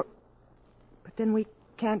before... But then we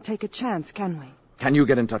can't take a chance, can we? Can you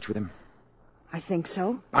get in touch with him? I think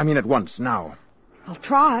so. I mean at once, now. I'll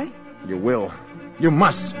try. You will. You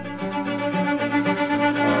must.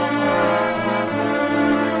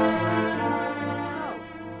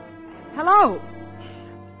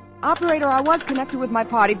 Operator, I was connected with my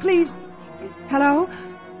party. Please. Hello?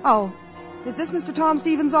 Oh, is this Mr. Tom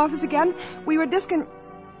Stevens' office again? We were Well,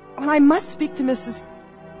 I must speak to Mr.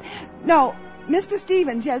 No, Mr.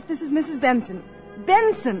 Stevens. Yes, this is Mrs. Benson.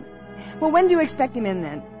 Benson! Well, when do you expect him in,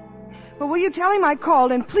 then? Well, will you tell him I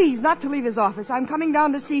called, and please, not to leave his office. I'm coming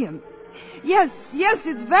down to see him. Yes,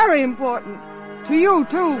 it's very important. To you,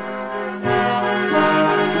 too.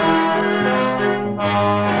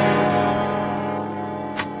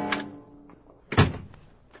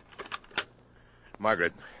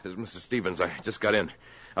 Margaret, this is Mr. Stevens. I just got in.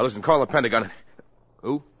 Now, listen, call the Pentagon.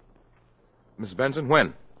 Who? Mrs. Benson?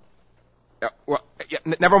 When?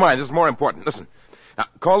 Never mind. This is more important. Listen,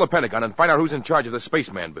 call the Pentagon and find out who's in charge of the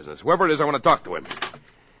spaceman business. Whoever it is, I want to talk to him.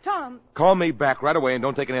 Tom. Call me back right away and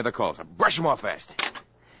don't take any other calls. Now, brush them off fast.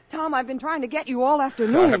 Tom, I've been trying to get you all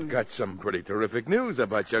afternoon. I've got some pretty terrific news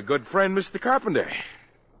about your good friend, Mr. Carpenter.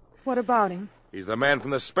 What about him? He's the man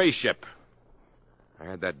from the spaceship. I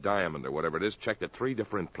had that diamond, or whatever it is, checked at 3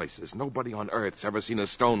 different places. Nobody on Earth's ever seen a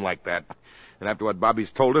stone like that. And after what Bobby's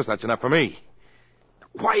told us, that's enough for me.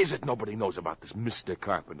 Why is it nobody knows about this Mr.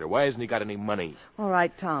 Carpenter? Why hasn't he got any money? All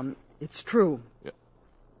right, Tom. It's true. Yeah.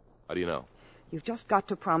 How do you know? You've just got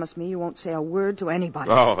to promise me you won't say a word to anybody.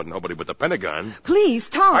 Oh, nobody but the Pentagon. Please,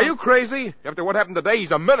 Tom. Are you crazy? After what happened today,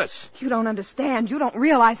 he's a menace. You don't understand. You don't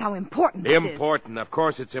realize how important this is. Important. Of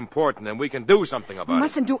course it's important, and we can do something about it. You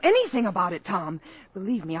mustn't do anything about it, Tom.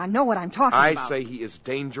 Believe me, I know what I'm talking about. I say he is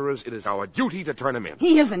dangerous. It is our duty to turn him in.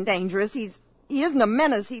 He isn't dangerous. He isn't a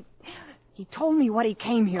menace. He told me what he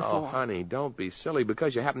came here for. Oh, honey, don't be silly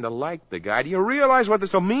because you happen to like the guy. Do you realize what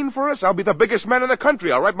this will mean for us? I'll be the biggest man in the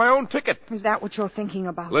country. I'll write my own ticket. Is that what you're thinking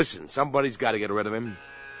about? Listen, somebody's got to get rid of him.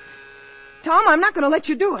 Tom, I'm not going to let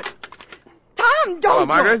you do it. Tom, don't. Hello,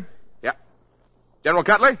 Margaret? Yeah. General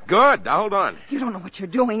Cutler? Good. Now, hold on. You don't know what you're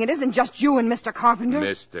doing. It isn't just you and Mr. Carpenter.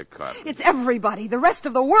 Mr. Carpenter. It's everybody. The rest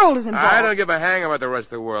of the world is involved. I don't give a hang about the rest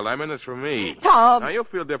of the world. I'm in this for me. Tom. Now, you'll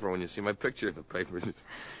feel different when you see my picture in the papers.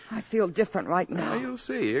 I feel different right now. Now, you'll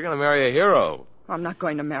see. You're going to marry a hero. I'm not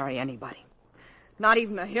going to marry anybody. Not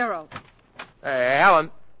even a hero. Hey,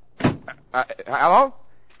 Alan. Hello?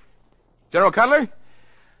 General Cutler?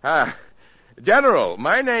 General,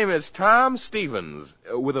 my name is Tom Stevens,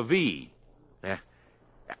 with a V.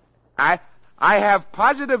 I have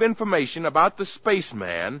positive information about the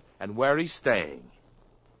spaceman and where he's staying.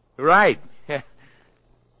 Right.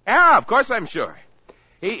 Yeah, of course I'm sure.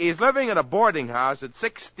 He's living in a boarding house at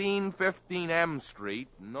 1615 M Street,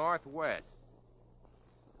 Northwest.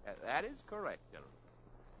 That is correct, General.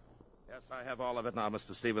 Yes, I have all of it now,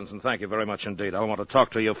 Mr. Stevens, and thank you very much indeed. I want to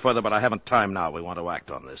talk to you further, but I haven't time now. We want to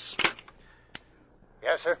act on this.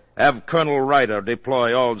 Yes, sir? Have Colonel Ryder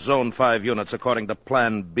deploy all Zone 5 units according to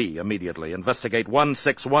Plan B immediately. Investigate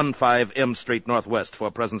 1615 M Street Northwest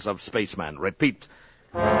for presence of spaceman. Repeat.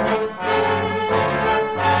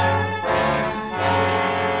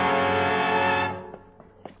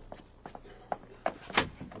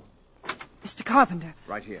 Mr. Carpenter.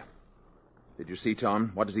 Right here. Did you see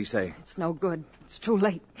Tom? What does he say? It's no good. It's too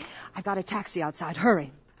late. I've got a taxi outside.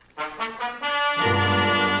 Hurry.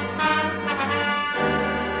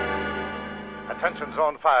 Attention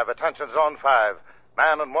Zone 5, attention Zone 5.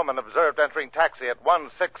 Man and woman observed entering taxi at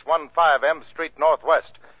 1615 M Street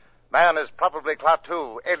Northwest. Man is probably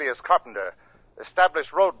Klaatu, alias Carpenter. Establish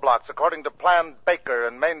roadblocks according to Plan Baker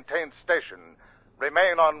and maintain station.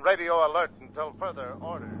 Remain on radio alert until further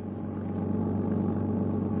orders.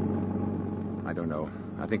 I don't know.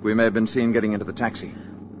 I think we may have been seen getting into the taxi.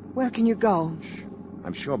 Where can you go? Shh.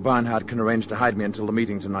 I'm sure Barnhart can arrange to hide me until the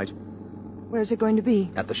meeting tonight. Where's it going to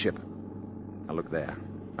be? At the ship. Now look there.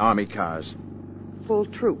 Army cars. Full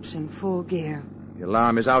troops in full gear. The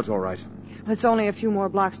alarm is out all right. It's only a few more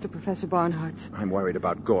blocks to Professor Barnhart's. I'm worried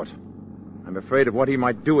about Gort. I'm afraid of what he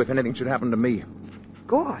might do if anything should happen to me.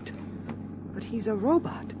 Gort? But he's a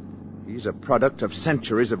robot. He's a product of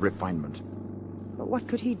centuries of refinement. But what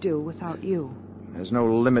could he do without you? There's no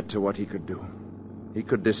limit to what he could do. He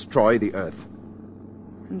could destroy the Earth.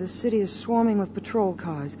 And the city is swarming with patrol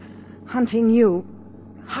cars, hunting you.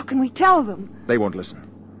 How can we tell them? They won't listen.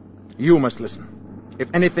 You must listen.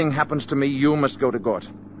 If anything happens to me, you must go to Gort.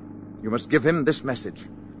 You must give him this message.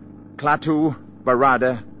 Klaatu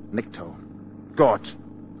Barada Nikto. Gort.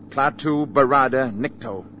 Klaatu Barada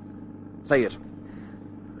Nikto. Say it.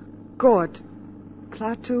 Gort.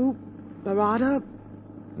 Klaatu Barada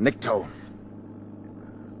Nikto.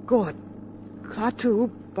 Gort. Klaatu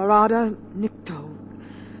Barada Nikto.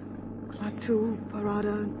 Klaatu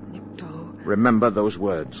Barada Nikto. Remember those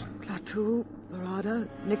words. Klaatu Barada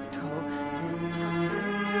Nikto.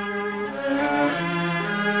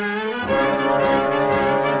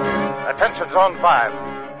 Attention, Zone 5.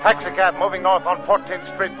 Taxicab moving north on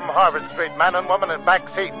 14th Street from Harvard Street. Man and woman in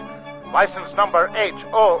back seat. License number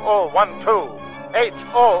H0012.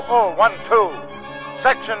 H0012.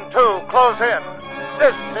 Section 2, close in.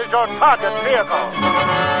 This is your target vehicle.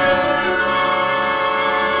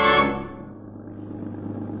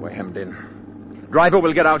 We're hemmed in. Driver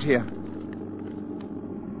will get out here.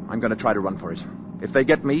 I'm going to try to run for it. If they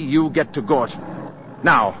get me, you get to Gort.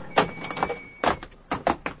 Now.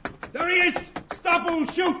 There he is! Stop or we'll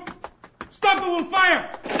shoot! Stop or we'll fire!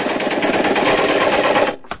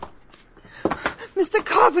 Mr.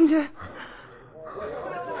 Carpenter!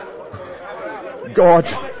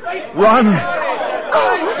 Gort! Run!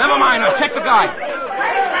 Oh. Never mind, I'll check the guy.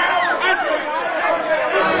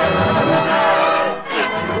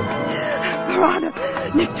 Parada,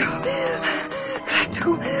 Nikto,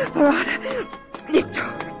 Klaatu, Parada, Nikto,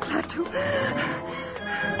 Klaatu.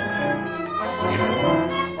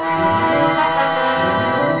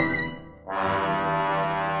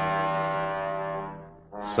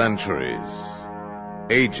 Centuries,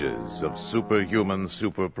 ages of superhuman,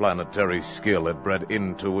 superplanetary skill had bred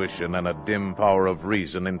intuition and a dim power of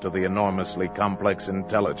reason into the enormously complex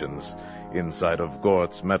intelligence inside of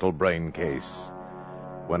Gort's metal brain case.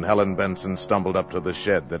 When Helen Benson stumbled up to the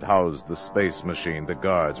shed that housed the space machine, the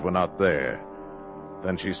guards were not there.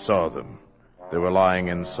 Then she saw them. They were lying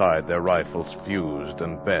inside, their rifles fused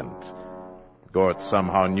and bent. Gort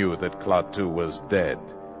somehow knew that Klaatu was dead.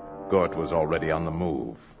 Gort was already on the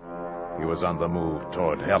move. He was on the move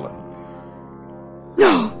toward Helen.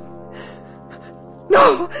 No!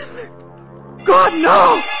 No! God,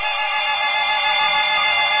 no!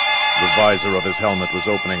 The visor of his helmet was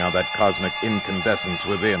opening on that cosmic incandescence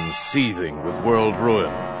within, seething with world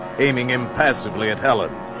ruin, aiming impassively at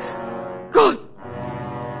Helen. God!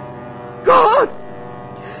 God!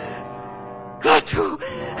 Klaatu!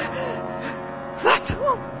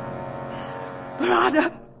 Klaatu!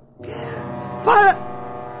 Parada!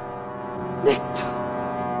 Nikto!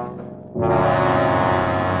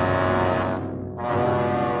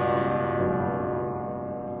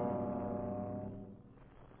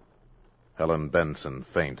 Helen Benson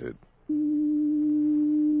fainted.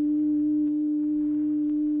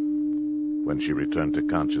 When she returned to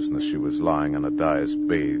consciousness, she was lying on a dais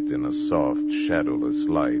bathed in a soft, shadowless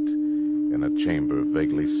light, in a chamber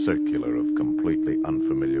vaguely circular of completely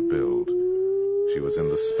unfamiliar build. She was in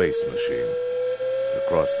the space machine.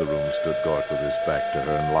 Across the room stood Gort with his back to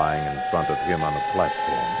her, and lying in front of him on a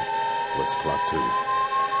platform was Klaatu.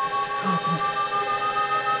 Mr. Carpenter.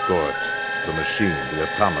 Gort, the machine, the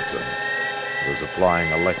automaton, was applying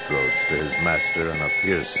electrodes to his master, and a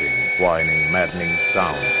piercing, whining, maddening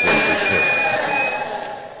sound filled the ship.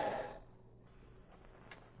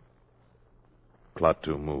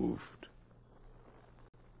 Klaatu moved.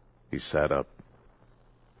 He sat up.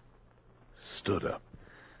 Stood up.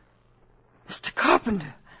 Mr.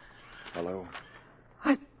 Carpenter. Hello.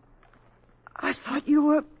 I thought you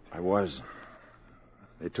were... I was.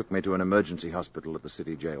 They took me to an emergency hospital at the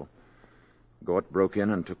city jail. Gort broke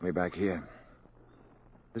in and took me back here.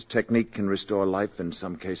 This technique can restore life in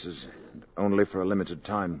some cases, only for a limited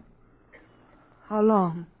time. How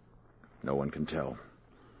long? No one can tell.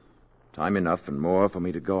 Time enough and more for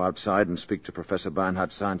me to go outside and speak to Professor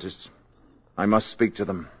Barnhart's scientists. I must speak to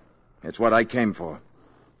them. It's what I came for.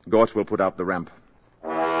 Gort will put out the ramp.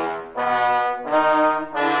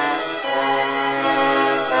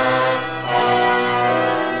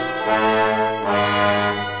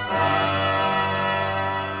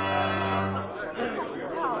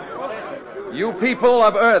 You people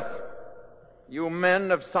of Earth, you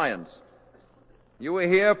men of science, you are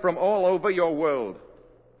here from all over your world,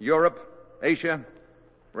 Europe, Asia,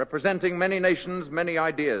 representing many nations, many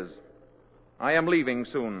ideas. I am leaving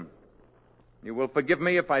soon. You will forgive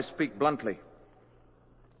me if I speak bluntly.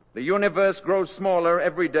 The universe grows smaller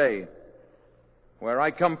every day. Where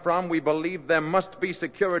I come from, we believe there must be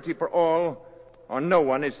security for all, or no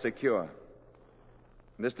one is secure.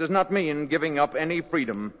 This does not mean giving up any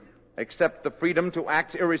freedom, except the freedom to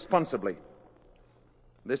act irresponsibly.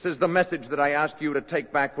 This is the message that I ask you to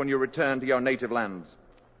take back when you return to your native lands.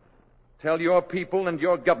 Tell your people and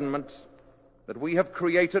your governments that we have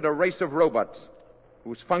created a race of robots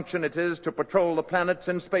whose function it is to patrol the planets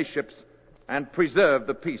in spaceships and preserve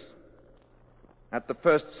the peace. At the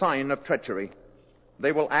first sign of treachery,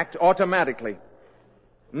 they will act automatically.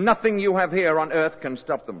 Nothing you have here on Earth can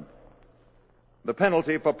stop them. The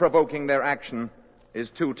penalty for provoking their action is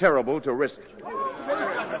too terrible to risk.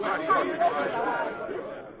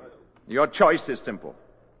 Your choice is simple.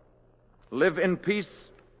 Live in peace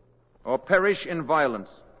or perish in violence.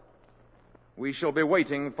 We shall be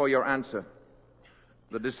waiting for your answer.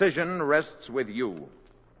 The decision rests with you.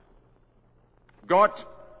 Gort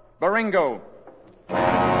Baringo.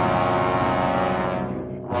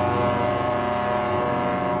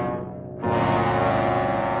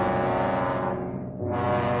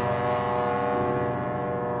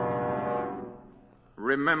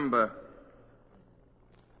 Remember.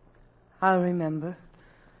 I'll remember,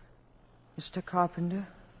 Mr. Carpenter.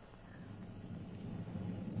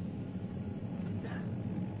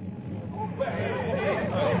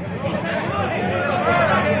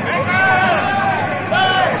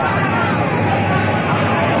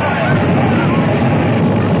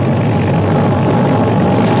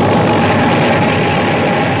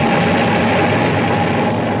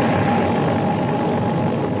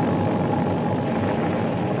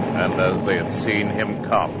 And as they had seen him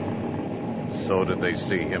come, so did they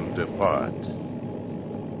see him depart.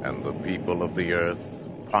 And the people of the earth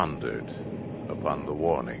pondered upon the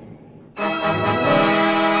warning.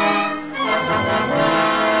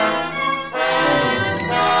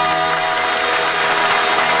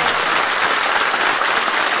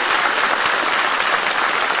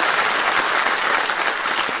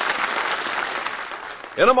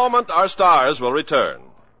 In a moment, our stars will return.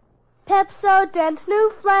 Pepsodent's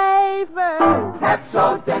new flavor.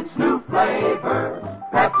 Pepsodent's new flavor.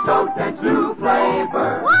 Pepsodent's new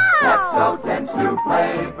flavor. Wow! Pepsodent's new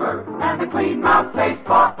flavor. And the clean mouth taste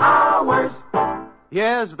for hours.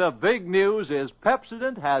 Yes, the big news is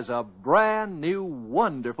Pepsodent has a brand new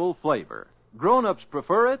wonderful flavor. Grown-ups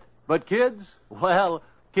prefer it, but kids, well,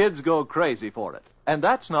 kids go crazy for it. And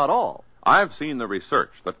that's not all. I've seen the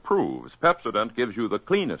research that proves Pepsodent gives you the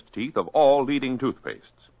cleanest teeth of all leading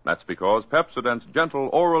toothpastes. That's because Pepsodent's gentle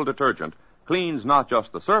oral detergent cleans not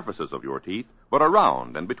just the surfaces of your teeth, but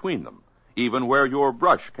around and between them, even where your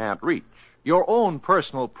brush can't reach. Your own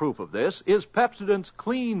personal proof of this is Pepsodent's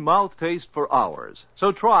clean mouth taste for hours.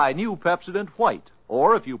 So try new Pepsodent White.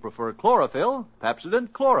 Or if you prefer chlorophyll,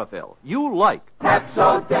 Pepsodent Chlorophyll. You like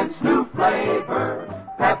Pepsodent's new flavor.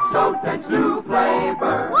 Pepsodent's new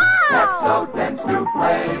flavor. Wow! Pepsodent's new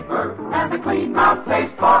flavor. And the clean mouth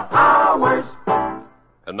taste for hours.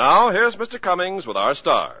 And now, here's Mr. Cummings with our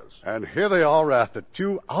stars. And here they are after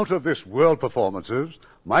two out-of-this-world performances,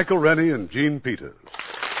 Michael Rennie and Gene Peters.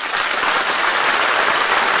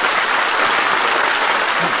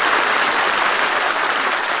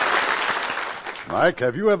 Mike,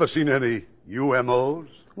 have you ever seen any UMOs?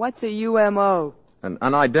 What's a UMO? An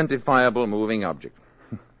unidentifiable moving object.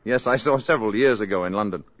 Yes, I saw several years ago in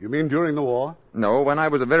London. You mean during the war? No, when I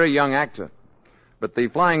was a very young actor. But the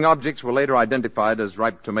flying objects were later identified as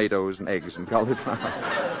ripe tomatoes and eggs and cauliflower.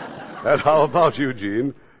 And how about you,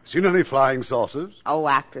 Gene? Seen any flying saucers? Oh,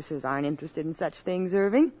 actresses aren't interested in such things,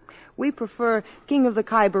 Irving. We prefer King of the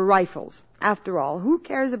Khyber rifles. After all, who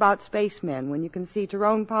cares about spacemen when you can see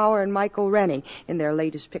Tyrone Power and Michael Rennie in their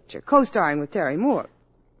latest picture, co-starring with Terry Moore?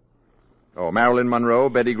 Oh, Marilyn Monroe,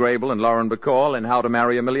 Betty Grable, and Lauren Bacall in How to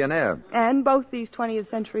Marry a Millionaire. And both these 20th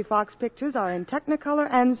Century Fox pictures are in Technicolor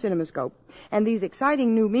and CinemaScope. And these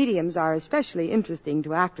exciting new mediums are especially interesting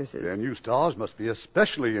to actresses. Their new stars must be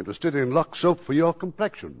especially interested in Lux soap for your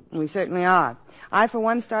complexion. We certainly are. I, for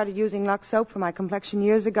one, started using Lux soap for my complexion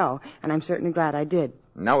years ago, and I'm certainly glad I did.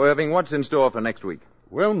 Now, Irving, what's in store for next week?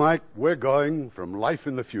 Well, Mike, we're going from life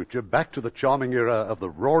in the future back to the charming era of the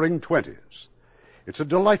Roaring Twenties. It's a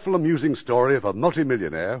delightful, amusing story of a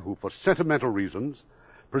multimillionaire who, for sentimental reasons,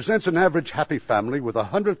 presents an average happy family with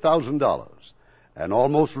 $100,000 and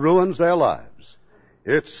almost ruins their lives.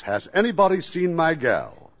 It's Has Anybody Seen My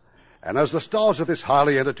Gal? And as the stars of this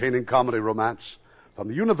highly entertaining comedy romance from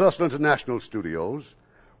the Universal International Studios,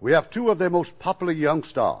 we have two of their most popular young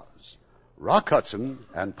stars, Rock Hudson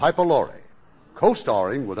and Piper Laurie,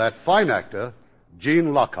 co-starring with that fine actor,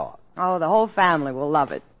 Gene Lockhart. Oh, the whole family will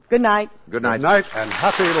love it. Good night. Good night. Good night, and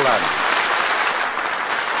happy landing.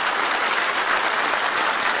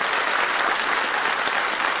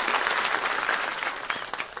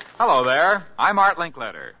 Hello there. I'm Art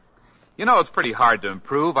Linkletter. You know it's pretty hard to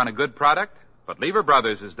improve on a good product, but Lever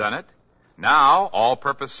Brothers has done it. Now,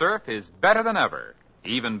 all-purpose surf is better than ever,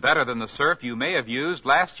 even better than the surf you may have used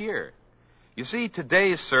last year. You see,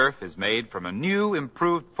 today's surf is made from a new,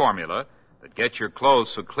 improved formula that gets your clothes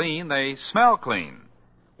so clean they smell clean.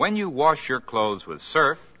 When you wash your clothes with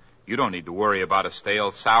surf, you don't need to worry about a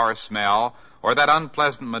stale, sour smell or that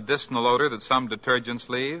unpleasant medicinal odor that some detergents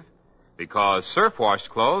leave, because surf-washed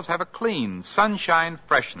clothes have a clean, sunshine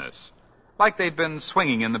freshness, like they've been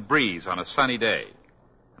swinging in the breeze on a sunny day.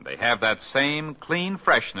 And they have that same clean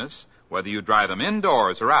freshness whether you dry them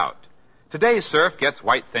indoors or out. Today's surf gets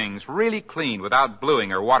white things really clean without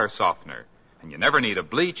bluing or water softener, And you never need a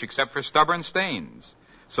bleach except for stubborn stains.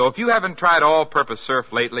 So if you haven't tried all-purpose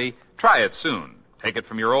Surf lately, try it soon. Take it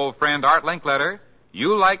from your old friend Art Linkletter.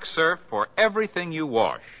 You like Surf for everything you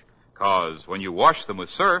wash. 'Cause when you wash them with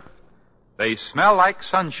Surf, they smell like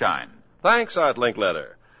sunshine. Thanks, Art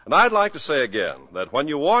Linkletter. And I'd like to say again that when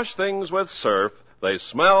you wash things with Surf, they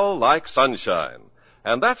smell like sunshine.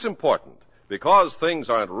 And that's important, because things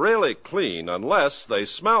aren't really clean unless they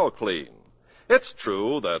smell clean. It's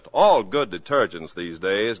true that all good detergents these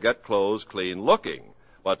days get clothes clean looking,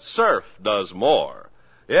 but Surf does more.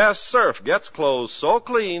 Yes, Surf gets clothes so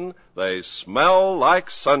clean they smell like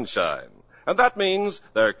sunshine. And that means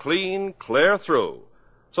they're clean, clear through.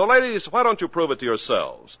 So ladies, why don't you prove it to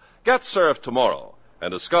yourselves? Get Surf tomorrow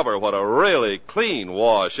and discover what a really clean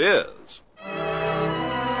wash is.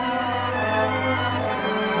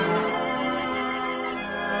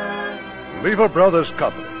 Lever Brothers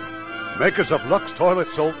Company, makers of Lux Toilet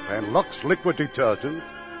Soap and Lux Liquid Detergent,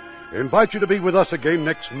 invite you to be with us again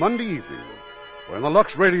next Monday evening when the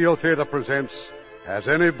Lux Radio Theater presents Has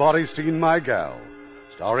Anybody Seen My Gal?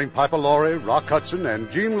 Starring Piper Laurie, Rock Hudson, and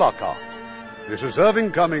Gene Lockhart. This is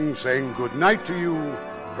Irving Cummings saying good night to you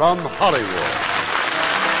from Hollywood.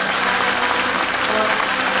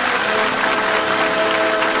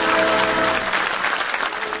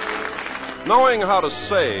 Knowing how to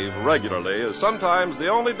save regularly is sometimes the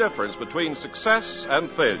only difference between success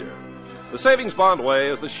and failure. The Savings Bond way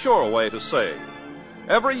is the sure way to save.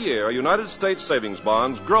 Every year, United States savings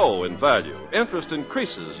bonds grow in value. Interest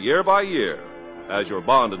increases year by year. As your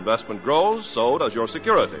bond investment grows, so does your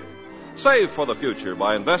security. Save for the future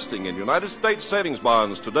by investing in United States savings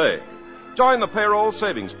bonds today. Join the payroll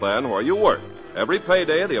savings plan where you work. Every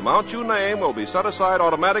payday, the amount you name will be set aside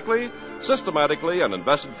automatically, systematically, and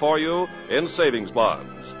invested for you in savings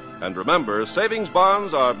bonds. And remember, savings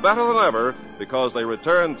bonds are better than ever because they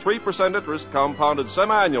return 3% interest compounded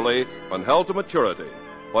semi-annually when held to maturity.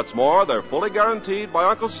 What's more, they're fully guaranteed by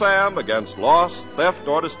Uncle Sam against loss, theft,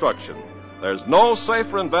 or destruction. There's no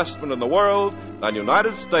safer investment in the world than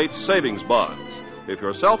United States savings bonds. If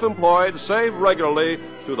you're self-employed, save regularly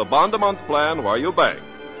through the bond-a-month plan where you bank.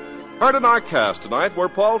 Heard in our cast tonight were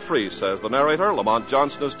Paul Freese as the narrator, Lamont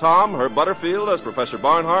Johnson as Tom, Herb Butterfield as Professor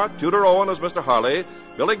Barnhart, Tudor Owen as Mr. Harley,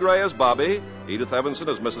 Billy Gray as Bobby, Edith Evanson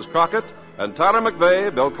as Mrs. Crockett, and Tyler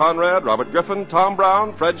McVeigh, Bill Conrad, Robert Griffin, Tom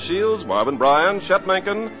Brown, Fred Shields, Marvin Bryan, Chet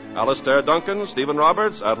Mencken, Alastair Duncan, Stephen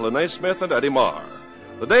Roberts, Adeline A. Smith, and Eddie Marr.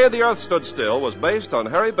 The Day the Earth Stood Still was based on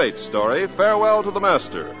Harry Bates' story, Farewell to the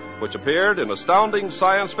Master, which appeared in Astounding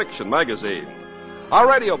Science Fiction magazine. Our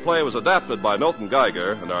radio play was adapted by Milton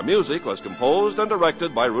Geiger, and our music was composed and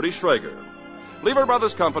directed by Rudy Schrager. Lever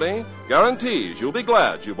Brothers Company guarantees you'll be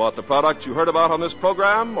glad you bought the product you heard about on this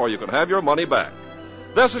program, or you can have your money back.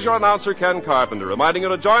 This is your announcer, Ken Carpenter, reminding you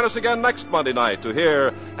to join us again next Monday night to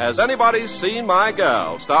hear Has Anybody Seen My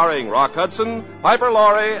Gal?, starring Rock Hudson, Piper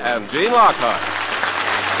Laurie, and Gene Lockhart.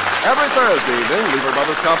 Every Thursday evening, Lever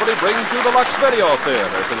Brothers Company brings you the Lux Video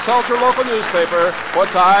Theater. Consult your local newspaper for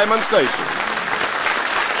time and station.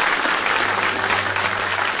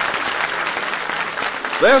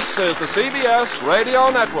 This is the CBS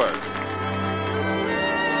Radio Network.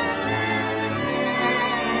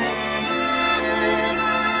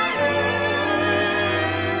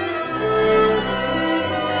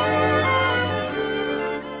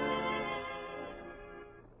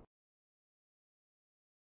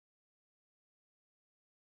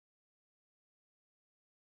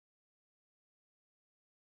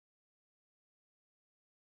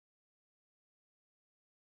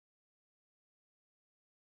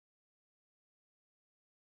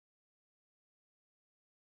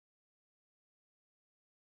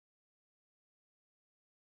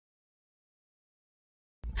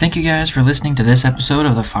 Thank you guys for listening to this episode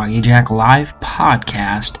of the Foggy Jack Live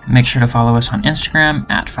podcast. Make sure to follow us on Instagram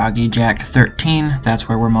at FoggyJack13. That's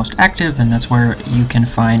where we're most active, and that's where you can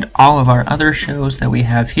find all of our other shows that we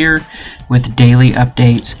have here with daily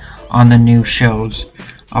updates on the new shows.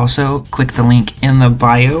 Also, click the link in the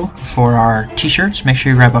bio for our t-shirts. Make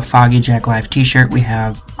sure you grab a Foggy Jack Live t-shirt. We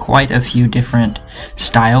have quite a few different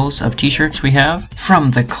styles of t-shirts we have, from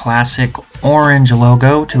the classic orange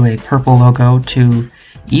logo to a purple logo to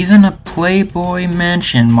even a Playboy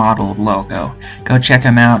Mansion model logo. Go check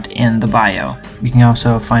them out in the bio. You can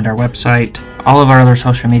also find our website, all of our other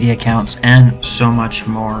social media accounts, and so much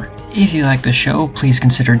more. If you like the show, please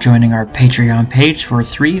consider joining our Patreon page for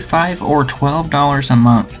 $3, $5, or $12 a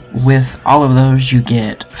month. With all of those, you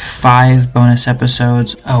get 5 bonus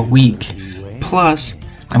episodes a week, plus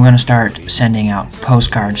I'm going to start sending out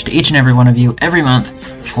postcards to each and every one of you every month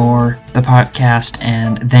for the podcast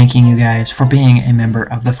and thanking you guys for being a member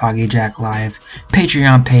of the Foggy Jack Live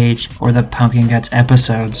Patreon page or the Pumpkin Guts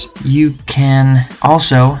episodes. You can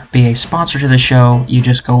also be a sponsor to the show. You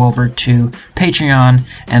just go over to Patreon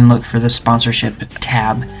and look for the sponsorship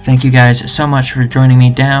tab. Thank you guys so much for joining me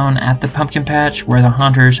down at the Pumpkin Patch where the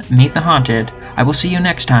haunters meet the haunted. I will see you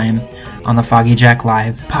next time on the Foggy Jack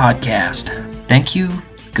Live podcast. Thank you,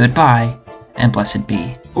 goodbye, and blessed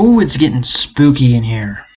be. Oh, it's getting spooky in here.